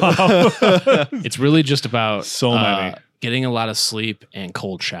 Oh, wow. It's really just about So many. getting a lot of sleep and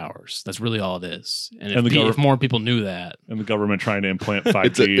cold showers. That's really all it is. And, And if more people knew that, And the government trying to implant 5G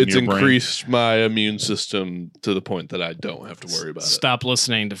It's in your increased my immune system to the point that I don't have to worry about it. stop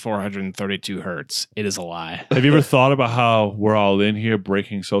listening to 432 hertz. It is a lie. brain. Have you ever thought about how we're all in here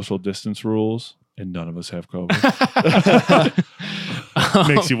breaking social distance rules and none of us have COVID?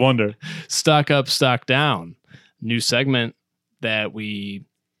 Makes you wonder. Stock up, stock down. New segment that we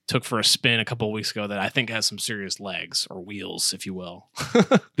took for a spin a couple of weeks ago that I think has some serious legs or wheels, if you will.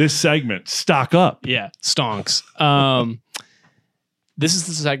 This segment, stock up. Yeah, stonks. This is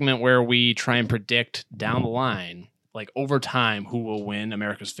the segment where we try and predict down the line, like over time, who will win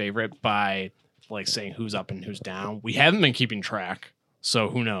America's Favorite by like saying who's up and who's down. We haven't been keeping track, so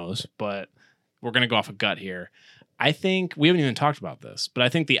who knows? But we're gonna go off a gut here. I think we haven't even talked about this, but I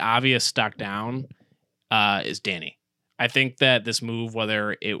think the obvious stock down is Danny. I think that this move,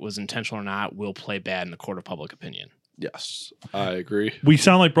 whether it was intentional or not, will play bad in the court of public opinion. Yes, I agree. We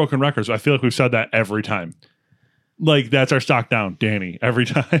sound like broken records. I feel like we've said that every time. Like that's our stock down, Danny, every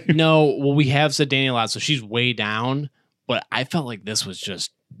time. No, well, we have said Danny a lot, so she's way down. But I felt like this was just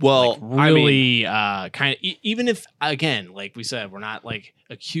Well, really kind of even if again, like we said, we're not like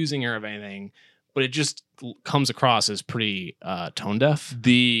accusing her of anything, but it just comes across as pretty tone deaf.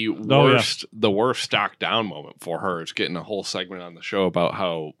 the worst stock down moment for her is getting a whole segment on the show about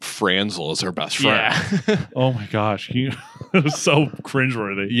how Franzel is her best friend. Yeah. Oh my gosh. It was so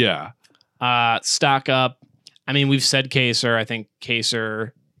cringeworthy. Yeah. Stock up. I mean, we've said Kaser. I think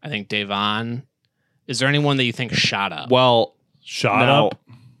Kaser. I think Devon. Is there anyone that you think shot up? Well, Shot now, up.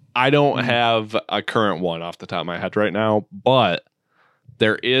 I don't have a current one off the top of my head right now, but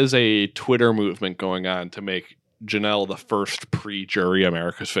there is a Twitter movement going on to make Janelle the first pre-jury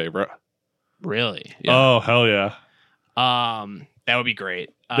America's Favorite. Really? Yeah. Oh, hell yeah. That would be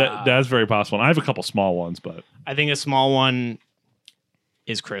great. That's very possible. And I have a couple small ones, but I think a small one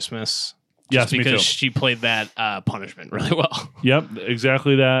is Christmas. yes, me too. Because she played that punishment really well. Yep,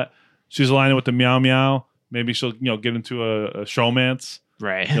 exactly that. She's aligning with the meow meow. Maybe she'll get into a showmance.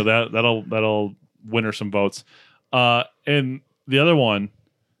 Right. That'll win her some votes. And the other one,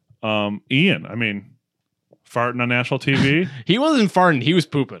 Ian. I mean, farting on national TV. He wasn't farting. He was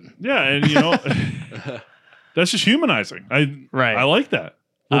pooping. Yeah, and that's just humanizing. I Right. like that.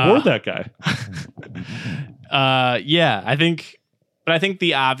 Reward that guy. Yeah, I think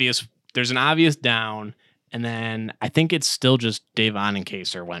there's an obvious down, and then I think it's still just Davon and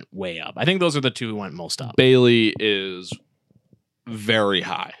Kaser went way up. I think those are the two who went most up. Bailey is very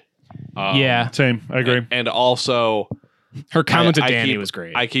high. Yeah, Same. I agree. And also, her comment to I Danny keep- was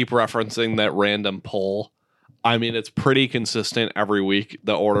great. I keep referencing that random poll. I mean, it's pretty consistent every week.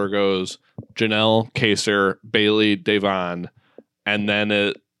 The order goes Janelle, Kaser, Bailey, Davon, and then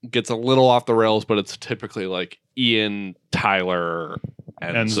it gets a little off the rails, but it's typically like Ian, Tyler,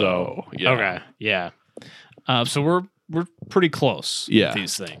 Enzo. Yeah. Okay, yeah. So we're pretty close. Yeah. with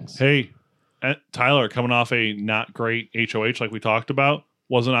these things. Hey, Tyler, coming off a not great HOH like we talked about,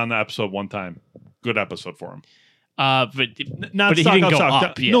 wasn't on the episode one time. Good episode for him. But Not he stock didn't up, go stock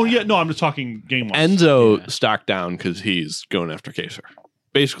up. down. No, I'm just talking game wise. Enzo Yeah. stocked down because he's going after Kaser.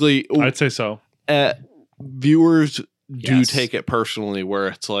 Basically, I'd say so. viewers do Yes. take it personally, where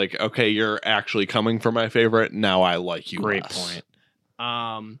it's like, okay, you're actually coming for my favorite. Now I like you. Great less. point.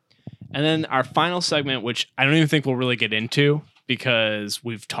 And then our final segment, which I don't even think we'll really get into because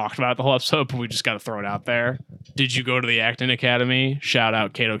we've talked about it the whole episode, but we just got to throw it out there. Did you go to the acting academy? Shout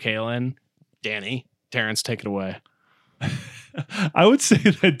out Kato Kalin. Danny, Terrence, take it away. I would say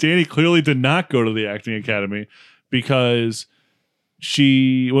that Danny clearly did not go to the acting academy because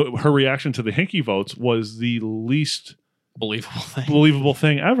her reaction to the Hinky votes was the least Believable thing. believable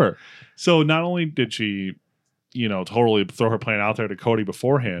thing ever. So not only did she, totally throw her plan out there to Cody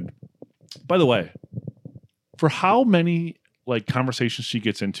beforehand. By the way, for how many like conversations she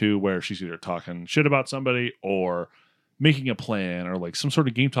gets into where she's either talking shit about somebody or making a plan or like some sort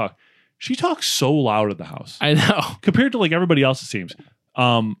of game talk, she talks so loud in the house I know. compared to like everybody else, it seems.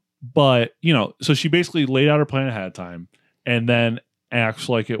 But so she basically laid out her plan ahead of time and then acts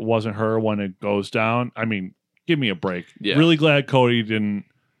like it wasn't her when it goes down. I mean, give me a break. Yeah. Really glad Cody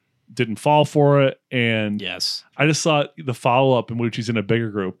didn't fall for it. And Yes. I just saw the follow up in which she's in a bigger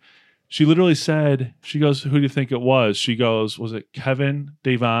group. She literally said, she goes, "Who do you think it was?" She goes, "Was it Kevin,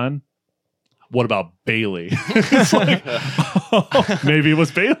 Davon? What about Bailey?" It's like, maybe it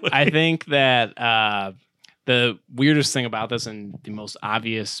was Bailey. I think that the weirdest thing about this and the most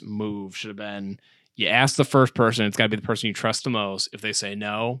obvious move should have been you ask the first person. It's got to be the person you trust the most. If they say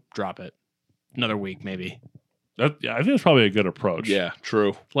no, drop it. Another week, maybe. I think that's probably a good approach. Yeah,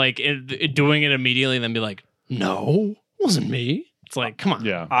 true. Like doing it immediately and then be like, no, it wasn't me. It's like, come on.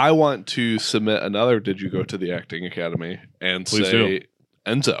 Yeah. I want to submit another "Did you go to the acting academy?" and Please say do.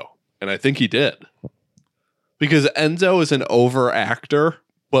 Enzo, and I think he did because Enzo is an overactor,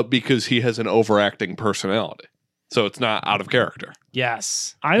 but because he has an overacting personality, so it's not out of character.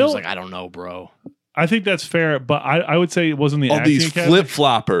 Yes. I He was don't- like, I don't know, bro. I think that's fair, but I would say it wasn't the All acting these academy. flip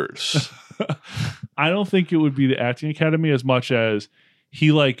floppers. I don't think it would be the acting academy as much as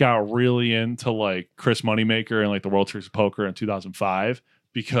he like got really into like Chris Moneymaker and like the World Series of Poker in 2005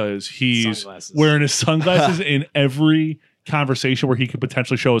 because he's Sunglasses. wearing his sunglasses in every conversation where he could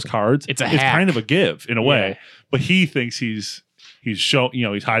potentially show his cards. It's a it's hack. kind of a give in a way, Yeah. but he thinks he's he's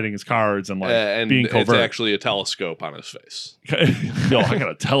hiding his cards and like and being it's covert. actually a telescope on his face. Yo, I got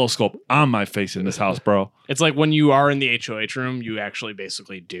a telescope on my face in this house, bro. It's like when you are in the HOH room, you actually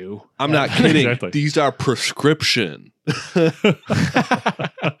basically do. I'm not kidding. Exactly. These are prescription.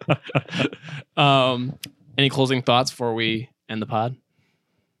 Any closing thoughts before we end the pod?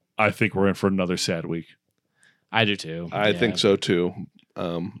 I think we're in for another sad week. I do too. I Yeah. think so too.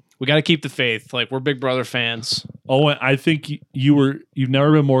 We got to keep the faith. Like, we're Big Brother fans. Owen, I think you've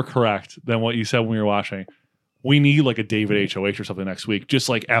never been more correct than what you said when we were watching. We need like a David HOH or something next week, just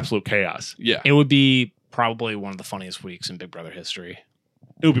like absolute chaos. Yeah. It would be probably one of the funniest weeks in Big Brother history.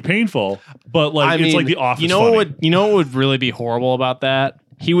 It would be painful, but like I it's mean, like the office. You know funny. what would really be horrible about that?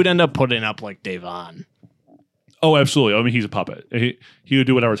 He would end up putting up like Davon. Oh, absolutely. I mean, he's a puppet. He would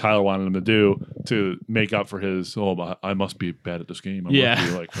do whatever Tyler wanted him to do to make up for his. Oh, I must be bad at this game. I Yeah.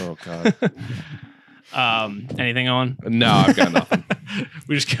 must be like, oh god. Anything on? No, I've got nothing.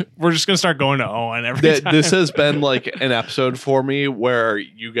 We're just gonna start going to Owen every time. This has been like an episode for me where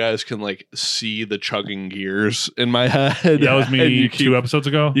you guys can like see the chugging gears in my head. That was And me you 2 episodes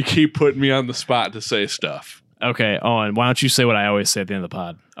ago. You keep putting me on the spot to say stuff. Okay, Owen, why don't you say what I always say at the end of the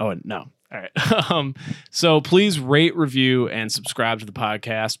pod? Owen, no. All right. So please rate, review, and subscribe to the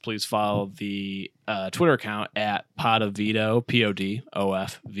podcast. Please follow the Twitter account at Podovveto,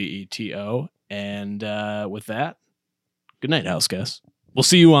 PODOFVETO. And with that, good night, house guests. We'll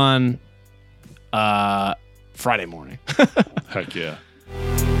see you on Friday morning. Heck yeah.